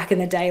say back in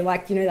the day,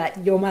 like,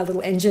 that you're my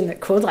little engine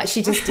that could, like,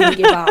 she just didn't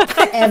give up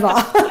ever.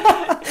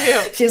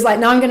 She was like,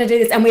 no, I'm going to do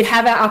this. And we'd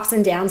have our ups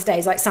and downs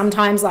days. Like,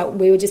 sometimes, like,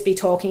 we would just be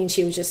talking and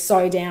she was just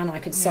so down, I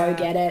could so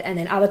get it. And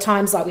then other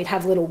times, like, we'd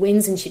have little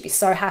wins and she'd be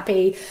so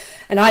happy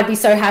and I'd be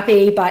so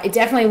happy, but it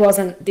definitely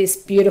wasn't this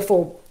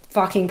beautiful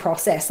fucking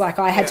process. Like,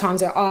 I had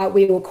times where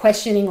we were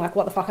questioning, like,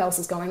 what the fuck else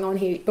is going on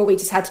here, but we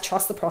just had to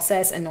trust the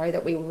process and know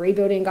that we were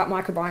rebuilding gut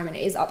microbiome, and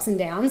it is ups and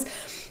downs.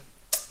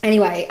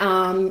 Anyway,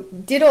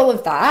 did all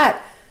of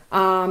that,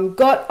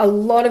 got a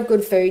lot of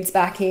good foods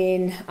back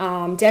in,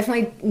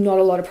 definitely not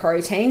a lot of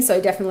protein,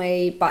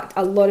 but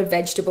a lot of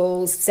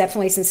vegetables,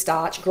 definitely some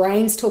starch.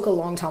 Grains took a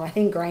long time. I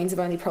think grains have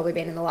only probably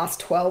been in the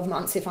last 12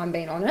 months, if I'm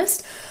being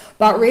honest.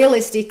 But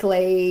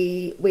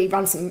realistically, we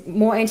run some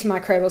more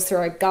antimicrobials through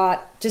her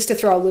gut, just to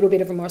throw a little bit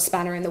of a more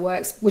spanner in the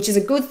works, which is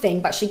a good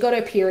thing. But she got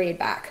her period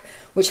back,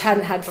 which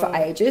hadn't had for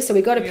ages. So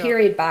we got a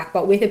period back,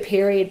 but with a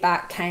period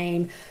back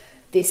came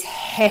this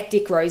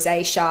hectic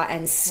rosacea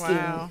and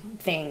skin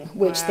thing,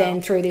 which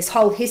then threw this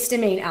whole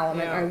histamine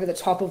element over the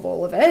top of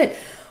all of it,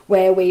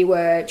 where we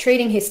were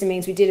treating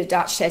histamines. We did a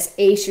Dutch test,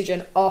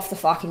 estrogen off the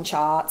fucking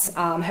charts.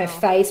 Her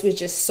face was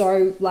just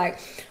so, like,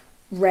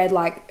 read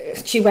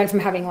like she went from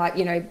having like,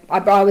 you know,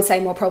 I would say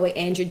more probably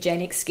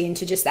androgenic skin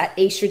to just that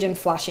estrogen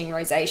flushing,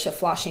 rosacea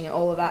flushing and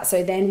all of that.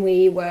 So then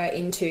we were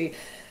into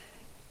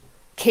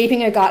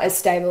keeping her gut as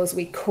stable as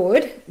we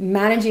could,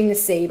 managing the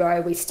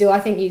SIBO. We still, I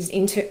think, used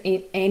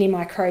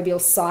antimicrobial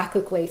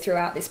cyclically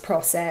throughout this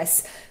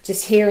process.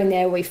 Just here and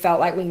there we felt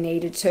like we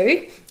needed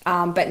to,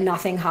 but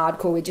nothing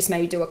hardcore. We just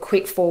maybe do a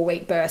quick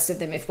 4-week burst of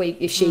them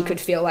if she could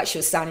feel like she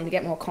was starting to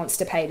get more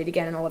constipated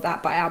again and all of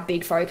that. But our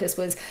big focus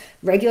was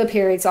regular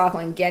period cycle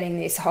and getting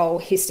this whole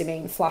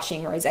histamine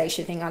flushing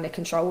rosacea thing under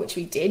control, which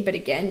we did, but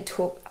again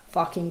took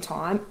fucking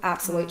time.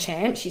 Absolute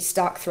champ. She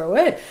stuck through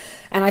it.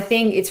 And I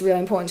think it's really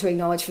important to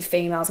acknowledge for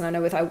females, and I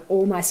know with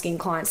all my skin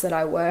clients that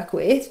I work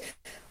with,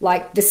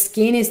 like the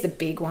skin is the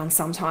big one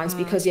sometimes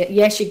because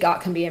yes, your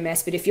gut can be a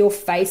mess, but if your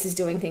face is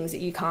doing things that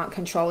you can't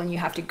control and you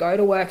have to go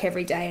to work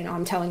every day and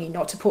I'm telling you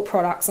not to put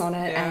products on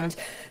it and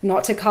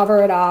not to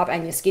cover it up,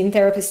 and your skin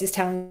therapist is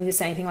telling you the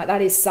same thing, like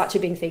that is such a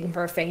big thing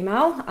for a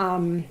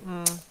female.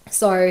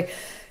 So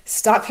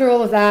stuck through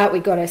all of that. We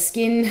got her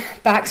skin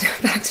back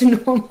to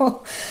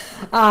normal.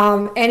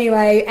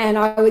 Anyway, and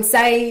I would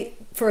say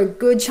for a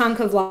good chunk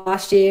of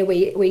last year,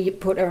 we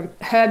put her on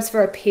herbs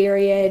for a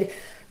period,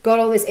 got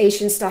all this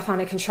estrogen stuff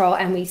under control,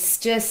 and we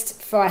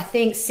just, for I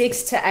think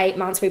 6 to 8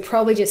 months, we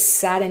probably just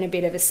sat in a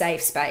bit of a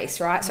safe space,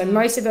 right? So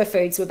most of her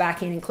foods were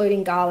back in,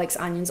 including garlics,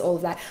 onions, all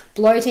of that.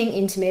 Bloating,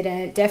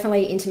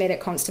 definitely intermittent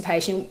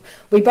constipation.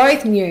 We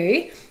both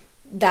knew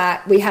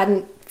that we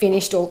hadn't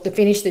finished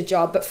the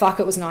job, but fuck,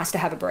 it was nice to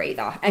have a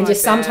breather and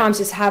just sometimes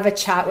just have a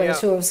chat with the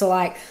two of us. So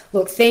like,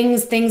 look,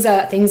 things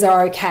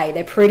are okay,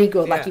 they're pretty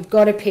good. Like you've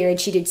got a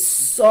period. She did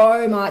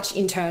so much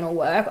internal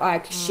work,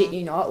 I shit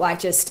you not,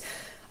 like just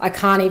I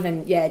can't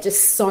even,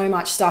 just so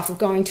much stuff of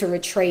going to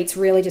retreats,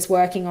 really just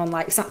working on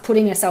like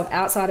putting herself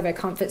outside of her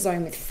comfort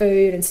zone with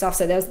food and stuff.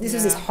 So this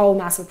was this whole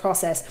massive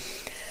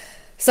process.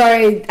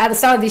 So at the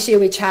start of this year,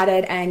 we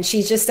chatted and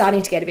she's just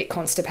starting to get a bit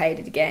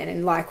constipated again.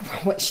 And like,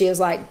 she was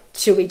like,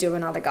 should we do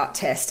another gut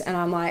test? And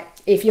I'm like,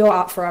 if you're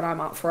up for it,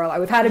 I'm up for it. Like,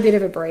 we've had a bit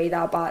of a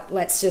breather, but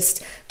let's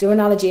just do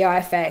another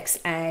GIFX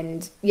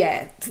and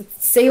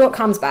see what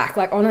comes back.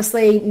 Like,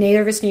 honestly,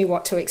 neither of us knew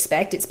what to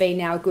expect. It's been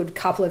now a good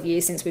couple of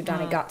years since we've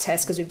done a gut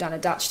test because we've done a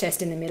Dutch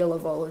test in the middle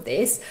of all of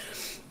this.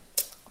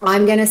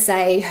 I'm going to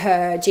say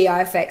her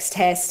GIFX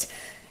test,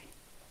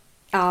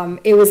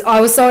 I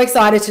was so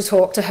excited to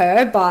talk to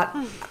her, but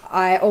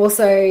I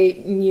also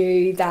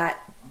knew that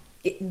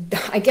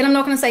again, I'm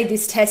not going to say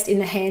this test in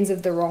the hands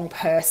of the wrong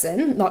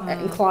person, not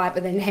in client,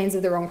 but in the hands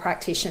of the wrong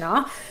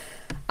practitioner,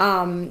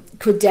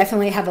 could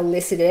definitely have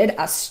elicited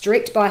a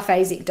strict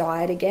biphasic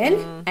diet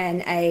again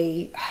and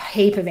a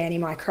heap of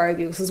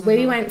antimicrobials. Because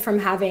we went from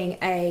having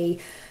a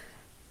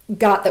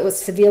gut that was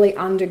severely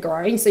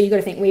undergrown, so you've got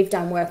to think we've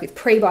done work with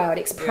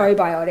prebiotics,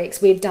 probiotics,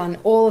 we've done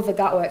all of the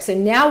gut work, so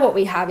now what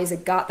we have is a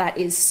gut that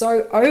is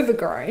so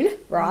overgrown,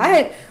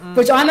 right?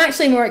 Which I'm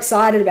actually more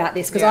excited about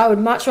this because I would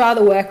much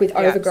rather work with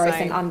overgrowth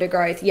than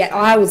undergrowth. Yet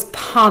I was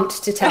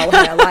pumped to tell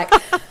her, like,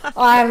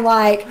 I'm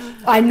like,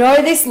 I know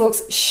this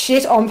looks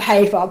shit on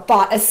paper,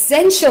 but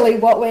essentially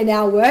what we're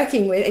now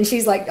working with, and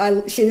she's like, I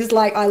was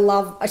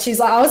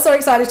so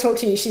excited to talk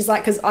to you. She's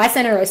like, because I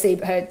sent her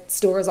her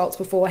store results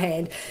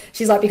beforehand.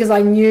 She's like, because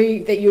I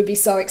knew that you would be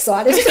so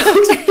excited to talk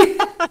to me.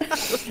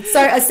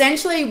 So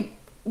essentially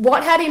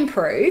what had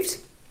improved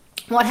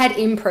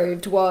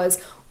was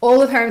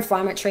all of her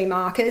inflammatory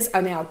markers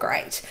are now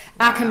great.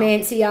 Wow.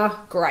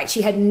 Akkermansia, great.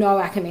 She had no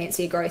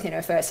Akkermansia growth in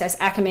her first test.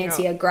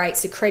 Akkermansia, great.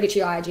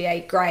 Secretory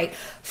IgA, great.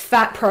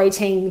 Fat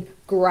protein,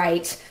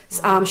 great.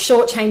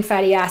 Short chain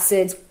fatty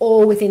acids,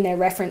 all within their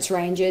reference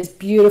ranges.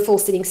 Beautiful,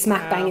 sitting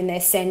smack bang in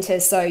their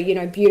centers. So,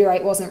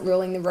 butyrate wasn't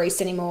ruling the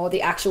roost anymore.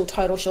 The actual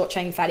total short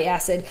chain fatty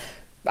acid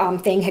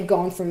thing had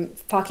gone from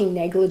fucking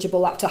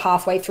negligible up to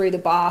halfway through the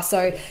bar.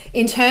 So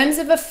in terms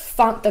of the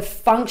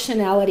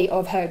functionality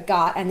of her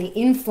gut and the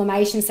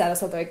inflammation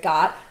status of her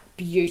gut,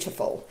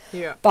 beautiful.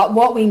 Yeah. But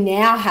what we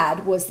now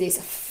had was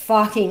this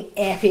fucking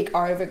epic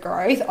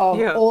overgrowth of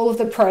all of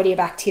the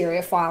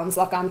proteobacteria phylums.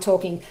 Like, I'm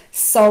talking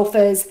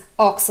sulfurs,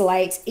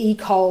 oxalates, E.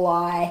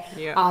 coli.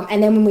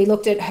 And then when we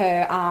looked at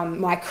her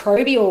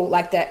microbial,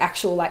 like the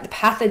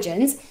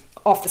pathogens,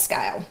 off the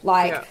scale.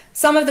 Like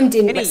some of them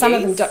didn't, but some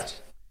of them don't.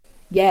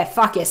 Yeah,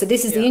 fuck yeah. So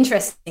this is the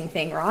interesting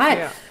thing, right?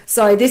 Yeah.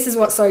 So this is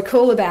what's so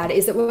cool about it,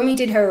 is that when we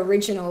did her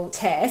original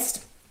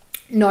test,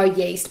 no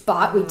yeast,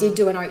 but we did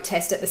do an oat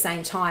test at the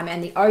same time,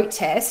 and the oat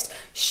test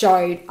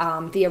showed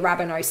the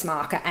arabinose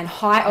marker and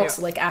high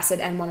oxalic acid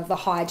and one of the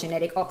high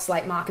genetic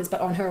oxalate markers.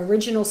 But on her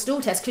original stool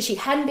test, because she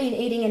hadn't been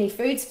eating any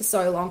foods for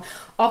so long,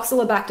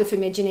 Oxalobacter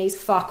formigenes,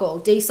 fuck all.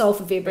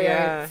 D-sulfur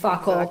vibrio,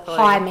 fuck all.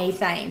 High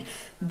methane.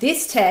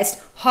 This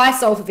test, high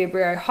sulfur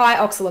vibrio, high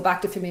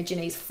Oxalobacter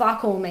formigenes,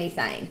 fuck all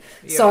methane.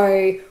 Yeah.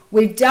 So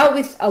we've dealt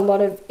with a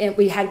lot of,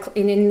 we had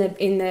in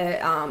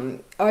the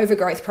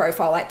overgrowth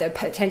profile, like the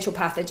potential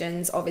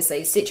pathogens,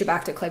 obviously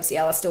Citrobacter,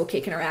 Klebsiella still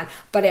kicking around,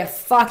 but a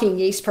fucking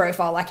yeast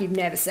profile like you've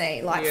never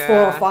seen, like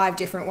 4 or 5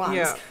 different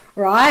ones,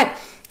 right?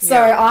 So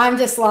I'm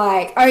just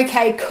like,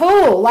 okay,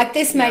 cool. Like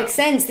this makes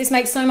sense. This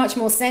makes so much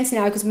more sense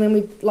now, because when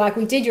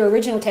we did your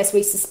original test,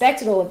 we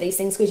suspected all of these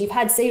things because you've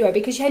had SIBO,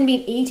 because you hadn't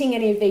been eating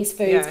any of these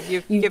foods.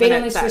 Yeah, you've been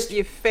on this.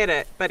 You've fed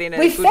it, but in a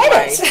good way. We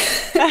fed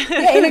it.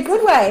 Yeah, in a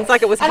good way. It's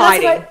like it was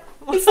hiding.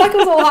 It's like it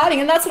was all hiding.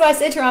 And that's what I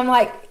said to her. I'm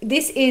like,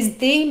 this is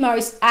the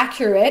most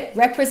accurate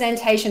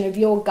representation of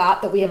your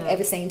gut that we have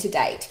ever seen to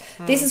date.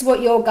 This is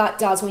what your gut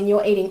does when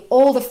you're eating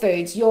all the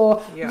foods.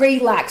 You're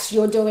relaxed.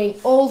 You're doing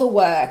all the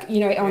work, you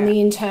know, on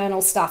the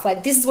internal stuff.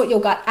 Like, this is what your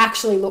gut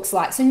actually looks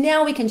like. So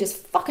now we can just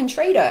fucking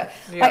treat her.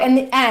 Yeah.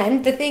 Like,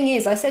 and the thing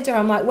is, I said to her,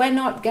 I'm like, we're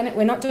not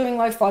doing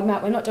low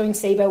FODMAP. We're not doing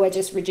SIBO. We're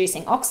just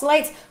reducing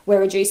oxalates. We're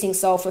reducing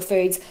sulfur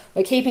foods.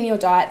 We're keeping your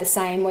diet the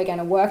same. We're going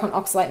to work on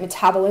oxalate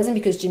metabolism,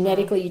 because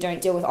genetically you don't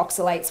deal with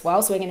oxalates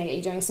well. So we're going to get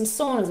you doing some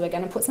saunas. We're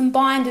going to put some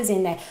binders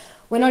in there.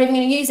 We're not even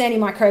going to use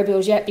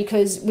antimicrobials yet,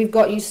 because we've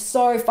got you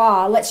so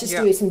far. Let's just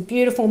do some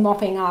beautiful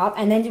mopping up,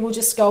 and then we'll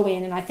just go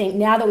in. And I think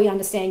now that we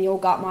understand your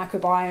gut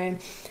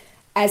microbiome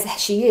as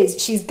she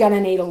is, she's going to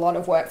need a lot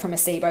of work from a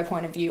SIBO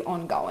point of view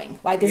ongoing.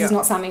 Like, this is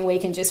not something we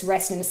can just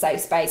rest in a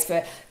safe space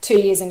for 2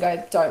 years and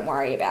go, don't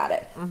worry about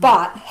it.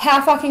 But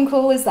how fucking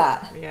cool is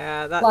that?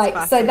 Yeah, that's like,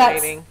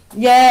 fascinating.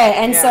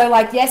 So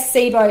like, yes,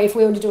 SIBO, if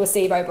we were to do a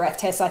SIBO breath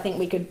test, I think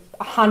we could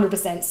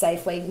 100%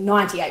 safely,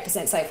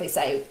 98% safely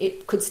say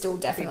it could still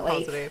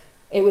definitely,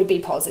 it would be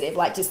positive,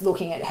 like just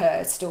looking at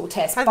her stool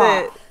test.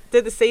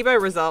 Did the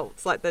SIBO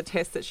results, like the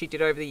tests that she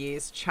did over the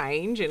years,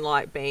 change in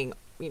like being,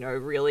 you know,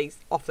 really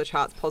off the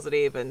charts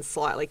positive and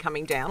slightly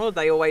coming down, or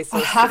they always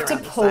sort of I have to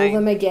pull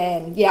them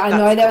again. Yeah, I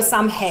know there were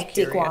some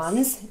hectic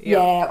ones. Yep.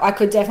 Yeah, I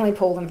could definitely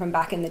pull them from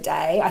back in the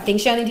day. I think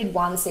she only did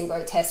one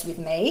SIBO test with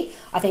me.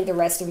 I think the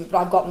rest of them, but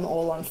I've got them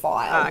all on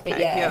file.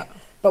 Okay,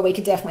 but we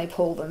could definitely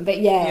pull them. But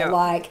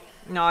like...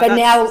 No, but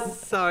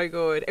that's so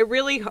good.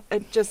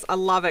 I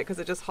love it, because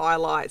it just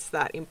highlights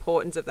that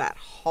importance of that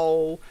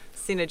whole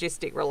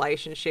synergistic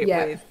relationship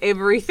with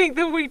everything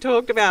that we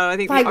talked about. I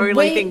think like the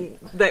only thing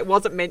that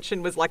wasn't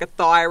mentioned was like a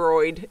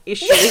thyroid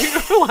issue.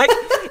 Like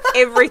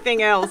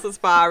everything else, as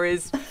far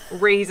as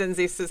reasons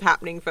this is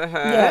happening for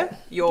her,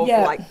 you're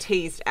like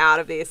teased out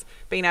of this,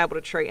 being able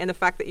to treat, and the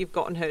fact that you've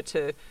gotten her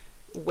to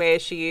where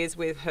she is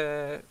with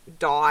her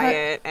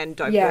diet and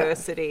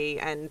diversity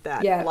and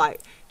that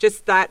like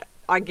just that.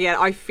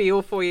 I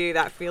feel for you,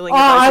 that feeling of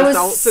those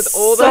results with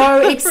all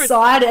so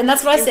excited. And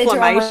that's what I said to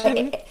her. I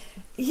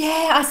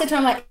said to her,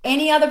 I'm like,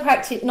 any other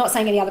not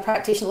saying any other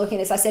practitioner looking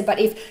at this, I said, but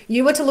if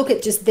you were to look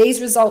at just these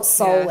results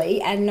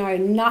solely and know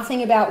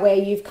nothing about where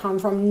you've come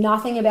from,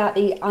 nothing about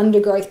the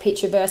undergrowth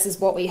picture versus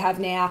what we have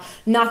now,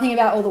 nothing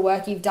about all the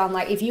work you've done,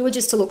 like if you were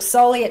just to look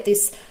solely at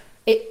this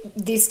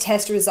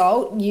test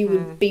result, you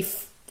would be...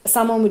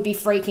 someone would be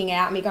freaking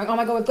out and be going, oh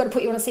my God, we've got to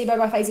put you on a SIBO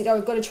by phase, we've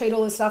got to treat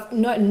all this stuff.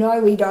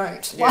 No, we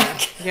don't. We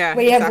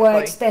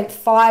have spent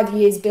 5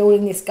 years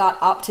building this gut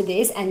up to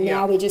this, and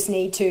now we just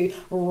need to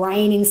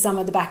rein in some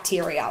of the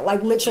bacteria.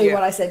 Like literally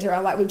what I said to her,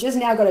 I'm like, we've just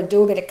now got to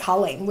do a bit of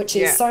culling, which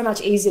is so much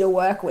easier to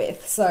work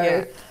with.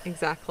 So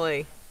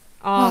exactly.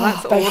 Oh,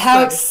 that's but awesome.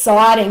 How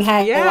exciting.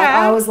 Hey, like,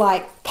 I was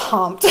like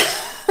pumped. The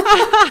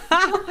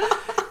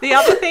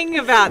other thing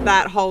about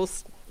that whole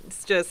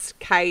just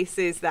case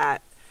is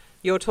that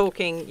you're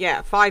talking,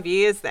 5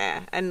 years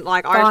there. And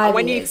like,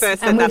 when you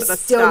first said that at the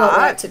start,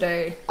 work to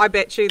do. I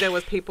bet you there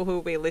was people who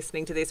will be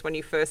listening to this when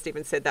you first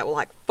even said that were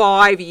like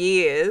 5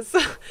 years.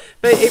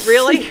 But it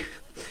really,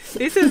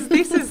 this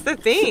is the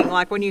thing.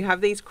 Like when you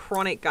have these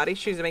chronic gut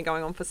issues that have been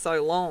going on for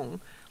so long,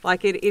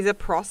 like it is a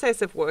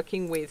process of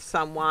working with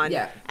someone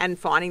and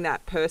finding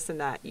that person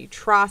that you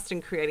trust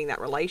and creating that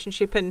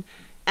relationship. And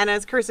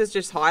as Chris has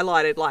just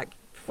highlighted, like,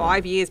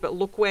 5 years, but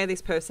look where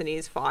this person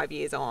is 5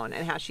 years on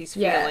and how she's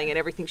feeling and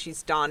everything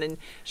she's done. And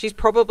she's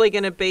probably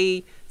going to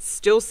be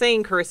still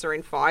seeing Carissa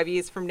in 5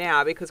 years from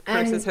now, because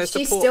Carissa's her support person.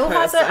 She still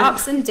has her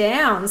ups and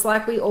downs,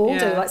 like we all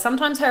do. Like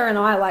sometimes her and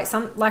I,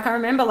 like I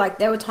remember, like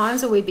there were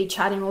times where we'd be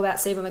chatting all about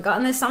SIBO in the gut,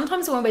 and there's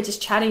sometimes when we're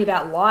just chatting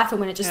about life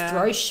and when it just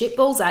throws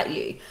shitballs at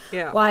you.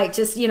 Like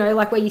just, you know,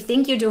 like where you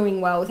think you're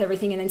doing well with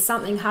everything and then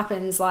something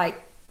happens,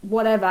 like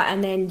whatever,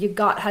 and then your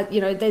gut has, you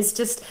know,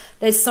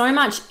 there's so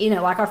much in it.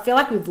 Like I feel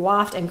like we've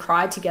laughed and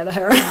cried together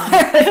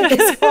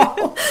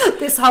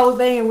this whole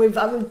thing, and we've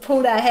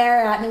pulled our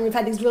hair out, and then we've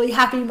had these really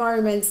happy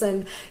moments,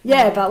 and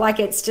but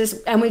like it's just,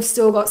 and we've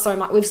still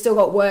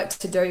got work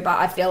to do, but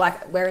I feel like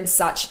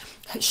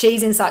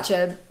she's in such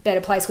a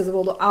better place because of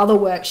all the other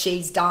work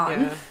she's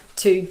done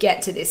to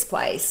get to this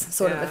place,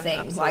 sort of a thing.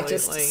 Absolutely. Like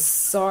just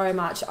so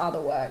much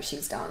other work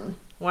she's done.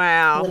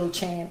 Wow. Little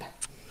champ.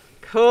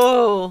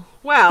 Cool.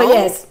 Well, but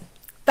yes,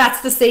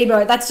 that's the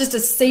SIBO. That's just a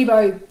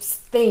SIBO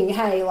thing.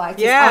 Hey, like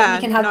you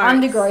can have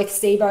undergrowth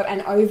SIBO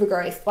and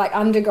overgrowth, like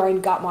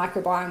undergrown gut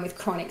microbiome with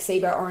chronic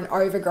SIBO, or an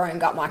overgrown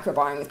gut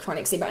microbiome with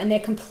chronic SIBO, and they're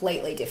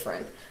completely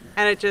different.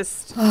 And it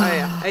just,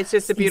 it's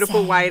just a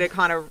beautiful way to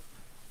kind of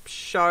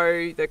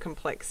show the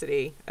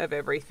complexity of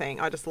everything.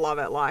 I just love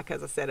it. Like,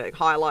 as I said, it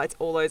highlights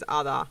all those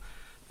other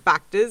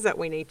factors that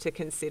we need to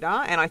consider.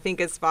 And I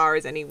think as far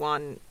as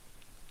anyone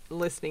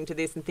listening to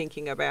this and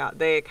thinking about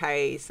their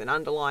case and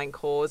underlying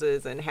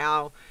causes and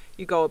how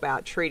you go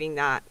about treating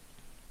that,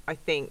 I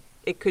think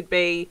it could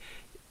be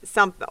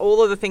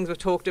all of the things we've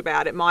talked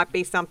about. It might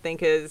be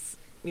something as,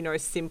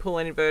 simple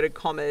in inverted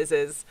commas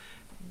as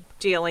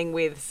dealing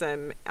with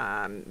some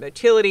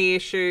motility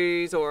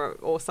issues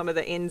or some of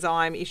the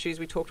enzyme issues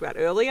we talked about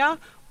earlier,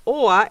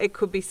 or it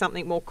could be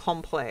something more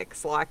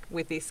complex like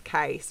with this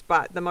case.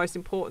 But the most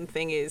important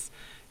thing is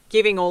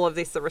giving all of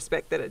this the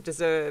respect that it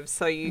deserves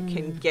so you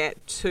can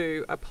get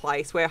to a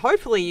place where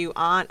hopefully you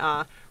aren't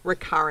a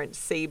recurrent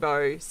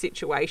SIBO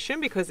situation,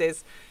 because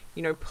there's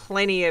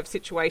plenty of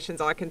situations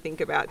I can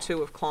think about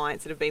too of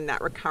clients that have been in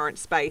that recurrent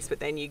space, but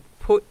then you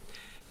put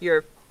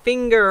your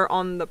finger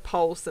on the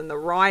pulse and the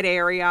right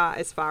area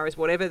as far as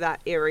whatever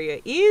that area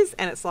is,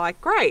 and it's like,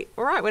 great,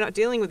 all right, we're not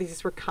dealing with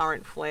this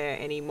recurrent flare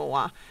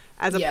anymore,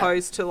 as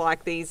opposed to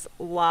like these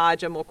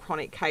larger, more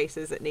chronic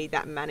cases that need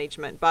that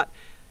management. But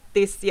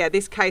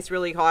this case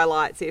really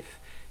highlights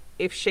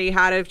if she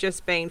had have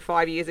just been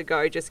 5 years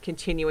ago just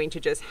continuing to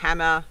just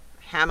hammer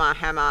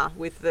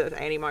with the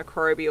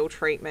antimicrobial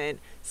treatment,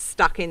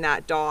 stuck in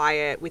that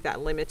diet with that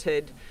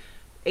limited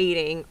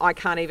eating, I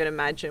can't even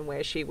imagine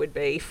where she would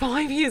be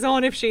 5 years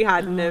on if she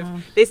hadn't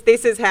have.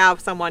 This is how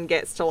someone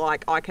gets to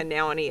like, I can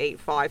now only eat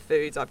 5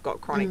 foods. I've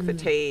got chronic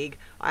fatigue.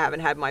 I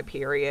haven't had my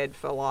period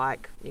for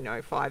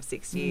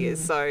 5-6 years.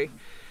 So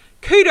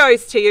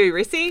kudos to you,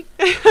 Rissy.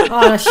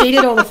 Oh, she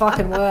did all the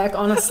fucking work,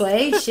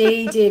 honestly.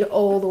 She did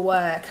all the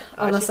work.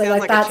 Honestly, she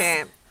sounds like a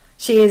champ.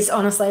 She is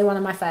honestly one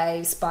of my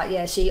faves, but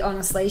yeah,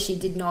 she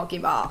did not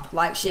give up.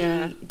 Like, she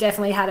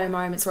definitely had her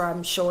moments where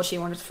I'm sure she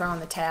wanted to throw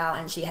in the towel,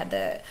 and she had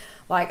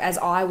as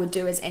I would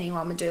do, as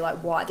anyone would do,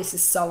 like, why, this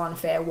is so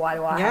unfair, why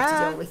do I have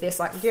to deal with this?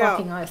 Like,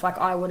 fucking oath, like,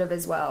 I would have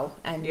as well.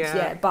 And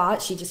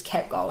but she just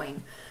kept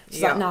going.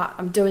 She's like, no,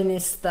 I'm doing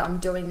this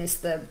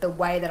the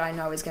way that I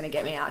know is going to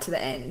get me out to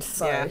the end.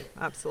 So yeah,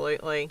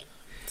 absolutely.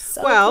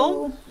 So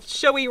cool.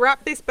 Shall we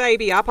wrap this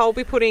baby up? I'll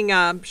be putting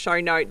show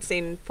notes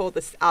in for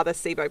this other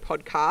SIBO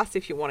podcast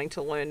if you're wanting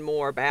to learn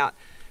more about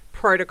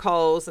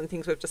protocols and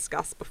things we've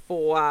discussed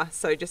before.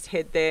 So just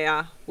head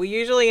there. We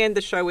usually end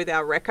the show with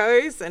our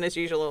recos, and as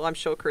usual, I'm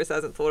sure Chris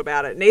hasn't thought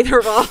about it.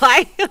 Neither have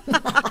I.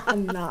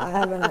 No, I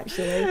haven't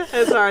actually.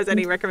 As far as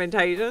any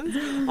recommendations,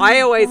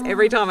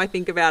 every time I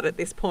think about it at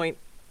this point,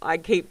 I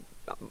keep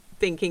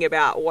thinking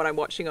about what I'm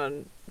watching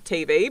on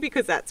TV,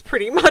 because that's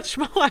pretty much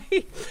my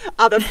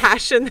other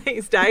passion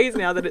these days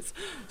now that it's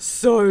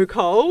so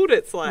cold.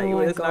 It's like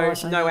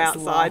there's no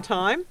outside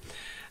time.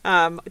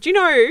 Do you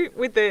know,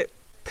 with the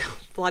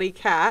bloody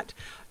cat,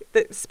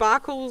 that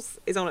Sparkles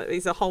is on it?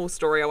 There's a whole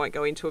story I won't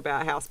go into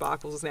about how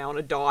Sparkles is now on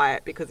a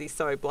diet because he's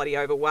so bloody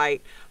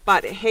overweight,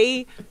 but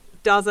he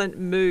doesn't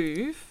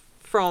move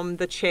from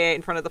the chair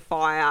in front of the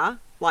fire.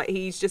 Like,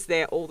 he's just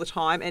there all the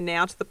time. And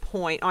now to the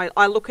point,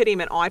 I look at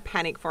him and I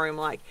panic for him,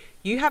 like,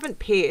 you haven't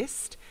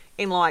pissed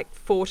in like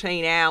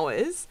 14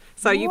 hours.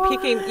 So you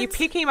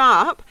pick him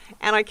up,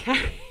 and I carry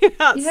him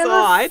outside. You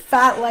have a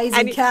fat,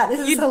 lazy cat.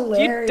 This is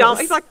hilarious.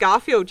 He's like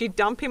Garfield. You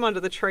dump him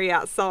under the tree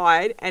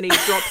outside, and he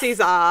drops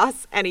his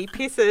ass, and he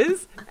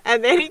pisses,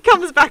 and then he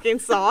comes back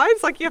inside.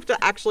 It's like you have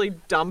to actually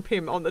dump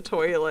him on the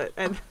toilet,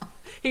 and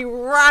he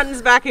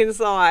runs back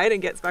inside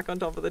and gets back on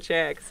top of the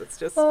chair because it's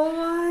just... Oh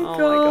my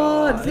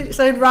God.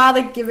 So it'd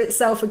rather give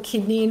itself a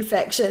kidney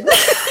infection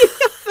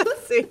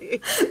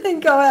than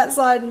go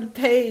outside and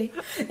pee.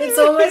 It's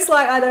almost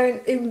like I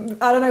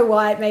don't know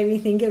why it made me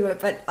think of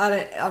it, but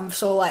I'm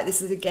sure like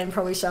this is again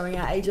probably showing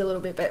our age a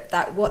little bit, but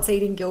that What's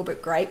Eating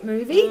Gilbert Grape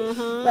movie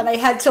where they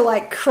had to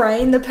like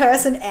crane the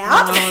person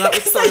out. Oh, that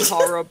was so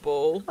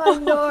horrible. I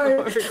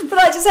know. But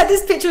I just had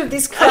this picture of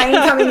this crane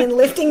coming and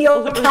lifting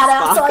your cat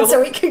outside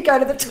so it could go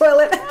to the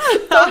toilet,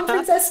 throwing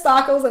Princess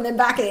Sparkles and then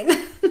back in.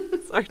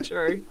 So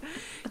true.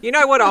 You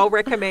know what I'll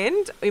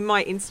recommend? In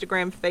my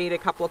Instagram feed a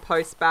couple of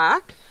posts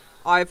back,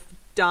 I've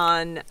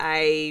done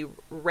a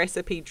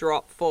recipe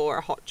drop for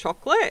a hot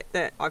chocolate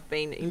that I've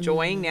been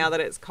enjoying now that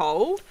it's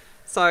cold.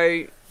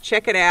 So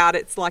check it out.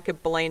 It's like a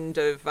blend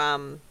of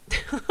a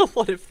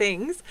lot of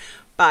things,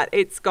 but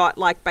it's got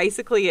like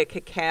basically a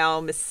cacao,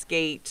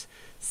 mesquite,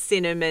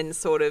 cinnamon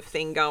sort of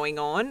thing going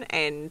on.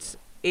 And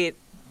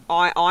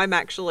I'm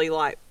actually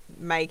like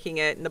making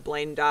it in the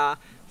blender,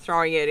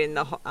 throwing it in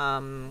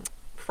the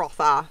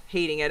frother,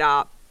 heating it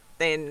up.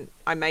 Then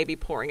I may be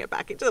pouring it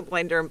back into the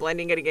blender and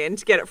blending it again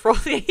to get it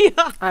frothy.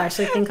 I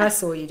actually think I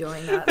saw you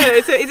doing that.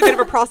 It's a bit of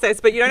a process,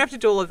 but you don't have to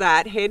do all of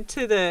that. Head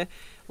to the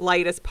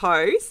latest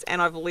post,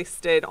 and I've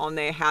listed on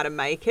there how to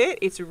make it.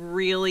 It's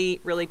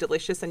really, really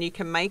delicious, and you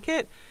can make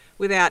it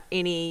without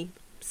any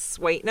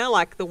sweetener.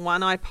 Like the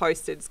one I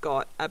posted's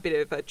got a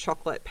bit of a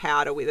chocolate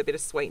powder with a bit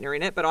of sweetener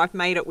in it, but I've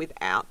made it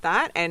without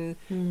that. And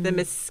the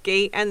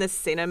mesquite and the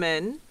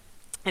cinnamon,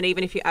 and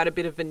even if you add a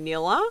bit of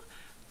vanilla,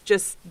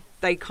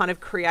 they kind of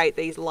create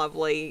these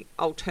lovely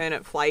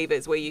alternate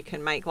flavors where you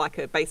can make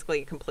like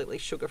basically a completely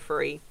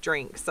sugar-free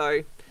drink.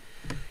 So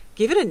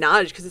give it a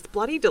nudge because it's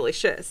bloody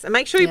delicious. And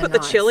make sure you put the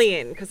chili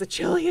in because the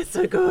chili is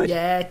so good.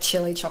 Yeah,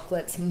 chili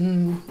chocolates.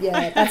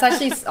 Yeah, that's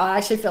actually, I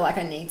actually feel like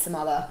I need some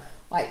other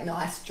like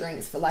nice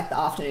drinks for like the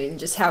afternoon, and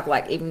just have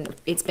like, even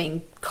it's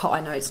been cold.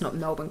 I know it's not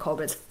Melbourne cold,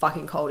 but it's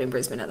fucking cold in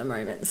Brisbane at the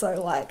moment.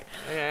 So like,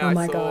 Yeah, oh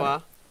my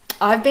God.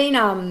 I've been,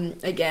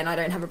 again, I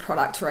don't have a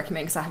product to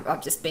recommend because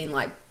I've just been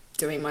like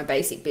doing my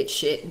basic bitch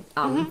shit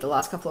the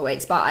last couple of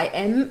weeks, but I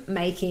am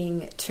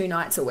making 2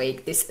 nights a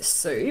week this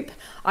soup.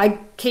 I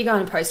keep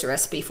going to post a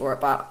recipe for it,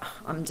 but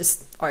I'm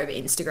just over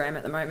Instagram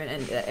at the moment,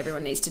 and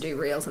everyone needs to do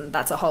reels, and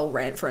that's a whole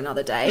rant for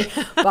another day.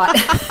 But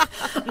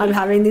I'm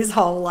having this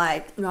whole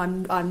like,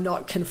 I'm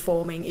not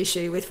conforming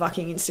issue with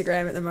fucking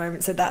Instagram at the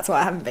moment, so that's why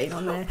I haven't been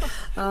on there.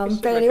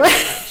 But anyway,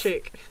 that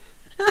chick.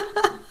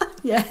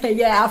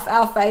 yeah,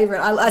 our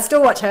favourite. I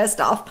still watch her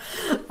stuff.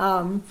 See if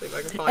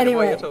I can find it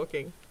while you're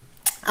talking.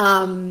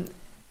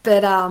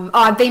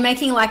 I've been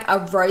making like a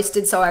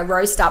roasted, so I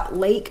roast up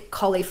leek,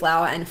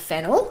 cauliflower and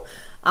fennel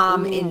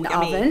in the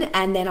yummy. oven,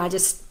 and then I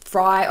just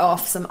fry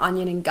off some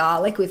onion and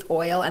garlic with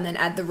oil, and then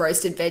add the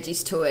roasted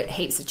veggies to it,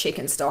 heaps of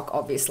chicken stock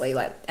obviously,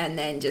 like, and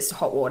then just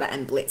hot water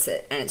and blitz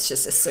it, and it's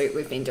just a soup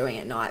we've been doing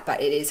at night,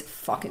 but it is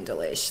fucking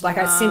delish. Like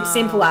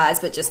simple as,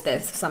 but just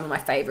there's some of my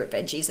favourite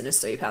veggies in a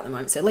soup at the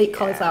moment. So leek,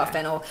 cauliflower,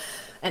 fennel,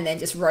 and then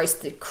just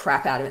roast the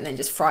crap out of it, and then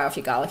just fry off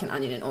your garlic and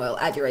onion and oil,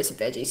 add your roasted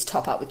veggies,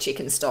 top up with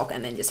chicken stock,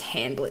 and then just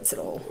hand blitz it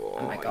all.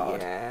 Oh my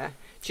God. Yeah.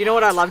 Do you know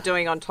what I love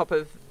doing on top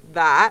of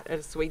that,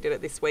 as we did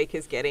it this week,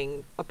 is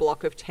getting a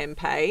block of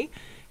tempeh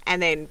and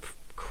then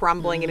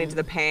crumbling it into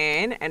the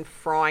pan and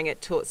frying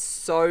it till it's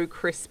so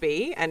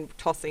crispy, and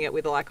tossing it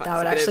with like that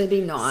would actually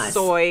be nice.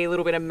 Soy, a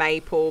little bit of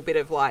maple, bit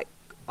of like,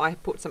 I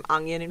put some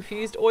onion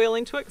infused oil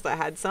into it because I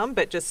had some,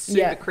 but just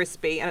super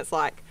crispy, and it's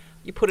like,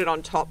 you put it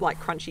on top like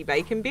crunchy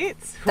bacon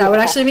bits. That would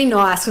actually be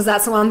nice, because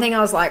that's the one thing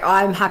I was like,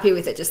 I'm happy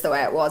with it just the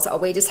way it was.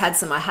 We just had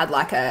some, I had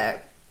like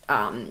a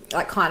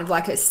like kind of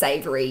like a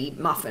savoury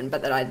muffin,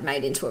 but that I'd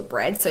made into a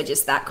bread. So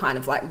just that kind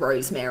of like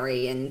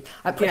rosemary, and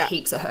I put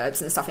heaps of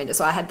herbs and stuff into.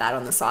 So I had that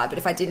on the side. But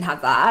if I didn't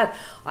have that,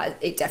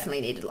 it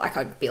definitely needed, like,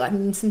 I'd be like,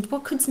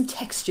 what could some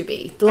texture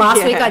be? The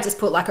last week I just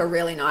put like a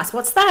really nice,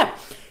 what's that?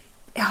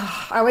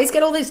 I always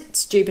get all these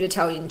stupid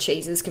Italian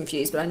cheeses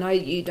confused, but I know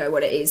you know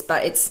what it is.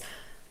 But it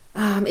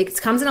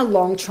comes in a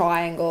long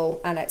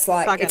triangle, and it's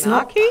like, Saganaki it's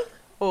not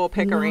or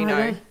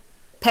pecorino.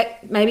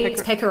 Maybe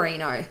it's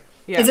pecorino.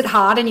 Yeah. Is it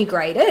hard and you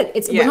grate it?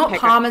 It's not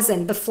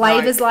Parmesan. The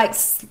flavour's like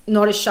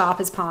not as sharp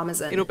as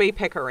Parmesan. It'll be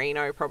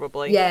pecorino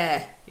probably.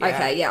 Yeah.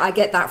 Okay. Yeah, I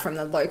get that from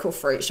the local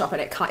fruit shop,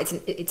 and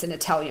it's an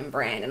Italian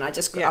brand, and I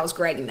was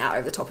grating that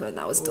over the top of it, and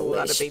that was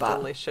delicious. That'd be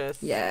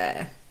delicious.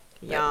 Yeah.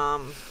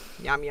 Yum.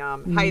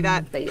 Hey,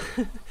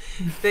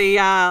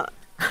 the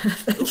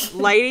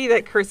lady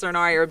that Carissa and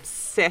I are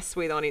obsessed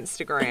with on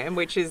Instagram,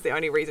 which is the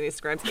only reason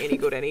Instagram's any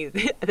good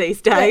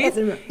these days,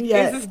 is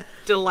this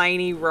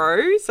Delaney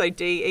Rowe, so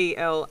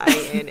DeLaneyRowe.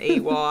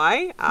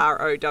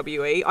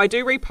 I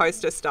do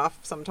repost her stuff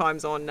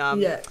sometimes on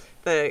the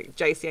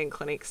JCN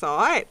Clinic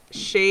site.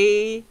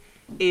 She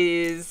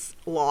is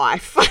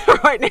life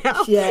right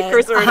now. Yeah,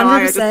 Carissa and 100%.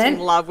 I are just in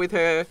love with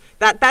her.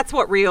 That's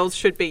what reels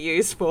should be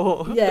used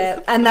for. Yeah,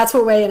 and that's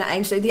what we're going to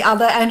aim to. The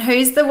other, and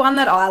who's the one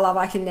that I love?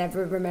 I can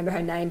never remember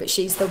her name, but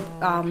she's the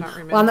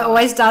one that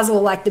always does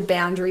all like the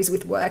boundaries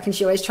with work, and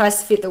she always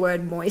tries to fit the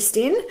word moist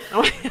in.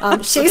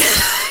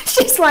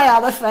 She's my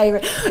other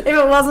favourite. If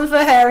it wasn't for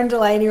her and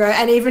Delaney Rowe,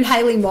 and even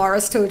Hayley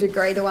Morris to a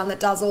degree, the one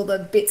that does all the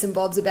bits and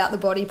bobs about the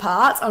body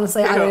parts,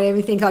 honestly, I don't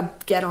even think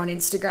I'd get on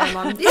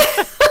Instagram.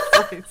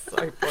 It's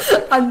so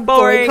funny. I'm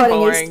boring.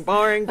 I'm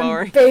boring.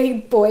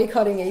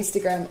 boycotting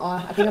Instagram.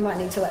 Oh, I think I might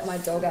need to let my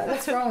dog out.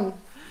 What's wrong?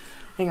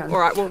 Hang on. All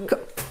right,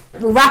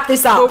 we'll wrap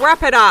this up. We'll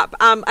wrap it up.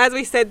 As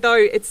we said, though,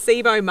 it's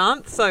SIBO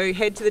month, so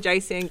head to the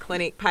JCN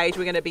Clinic page.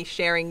 We're going to be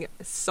sharing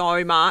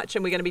so much,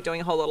 and we're going to be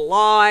doing a whole lot of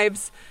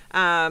lives.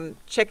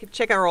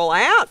 Check her all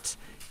out.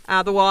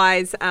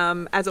 Otherwise,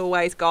 as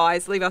always,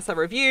 guys, leave us a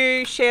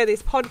review, share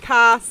this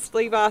podcast,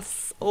 leave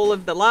us all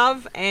of the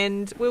love,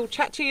 and we'll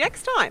chat to you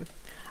next time.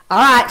 All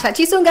right, chat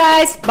to you soon,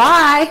 guys.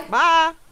 Bye. Bye.